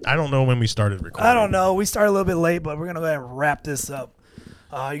been? I don't know when we started recording. I don't know. We started a little bit late, but we're going to go ahead and wrap this up.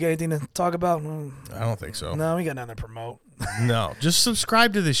 You got anything to talk about? I don't think so. No, we got nothing to promote. No, just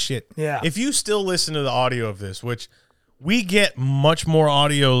subscribe to this shit. Yeah. If you still listen to the audio of this, which we get much more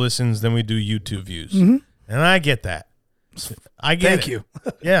audio listens than we do YouTube views, and I get that. I get Thank it. you.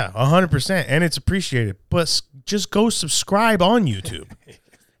 Yeah, 100%, and it's appreciated. But just go subscribe on YouTube.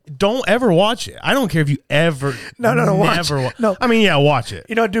 Don't ever watch it. I don't care if you ever. No, watch never it. No. I mean, yeah, watch it.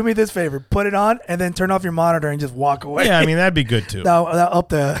 You know, do me this favor. Put it on and then turn off your monitor and just walk away. Yeah, I mean that'd be good too. Now up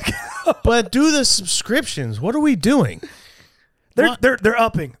the But do the subscriptions. What are we doing? they're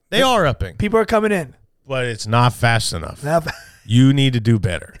upping. They are upping, People are coming in. but it's not fast enough. Now, You need to do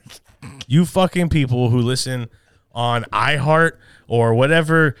better. You fucking people who listen on iHeart or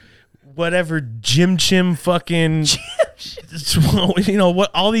whatever Jim Chim fucking, you know what?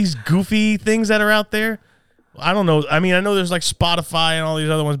 All these goofy things that are out there. I don't know. I mean, I know there's like Spotify and all these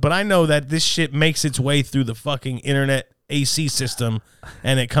other ones, but I know that this shit makes its way through the fucking internet AC system,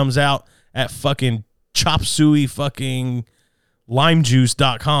 and it comes out at fucking chop suey fucking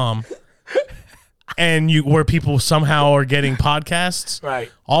limejuice.com. And where people somehow are getting podcasts.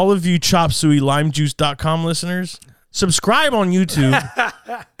 right. All of you chop suey limejuice.com listeners, subscribe on YouTube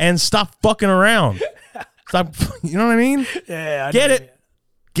and stop fucking around. Stop, you know what I mean? Yeah. I Get know.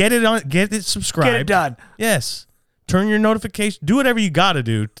 it. Get it subscribed. Get it done. Yes. Turn your notification. Do whatever you got to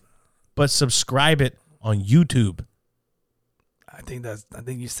do, but subscribe it on YouTube. I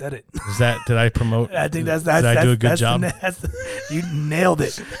think you said it. Did I promote? I think that's Did I do a good that's job? You nailed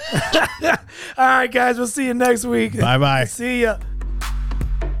it. All right, guys. We'll see you next week. Bye-bye. See ya.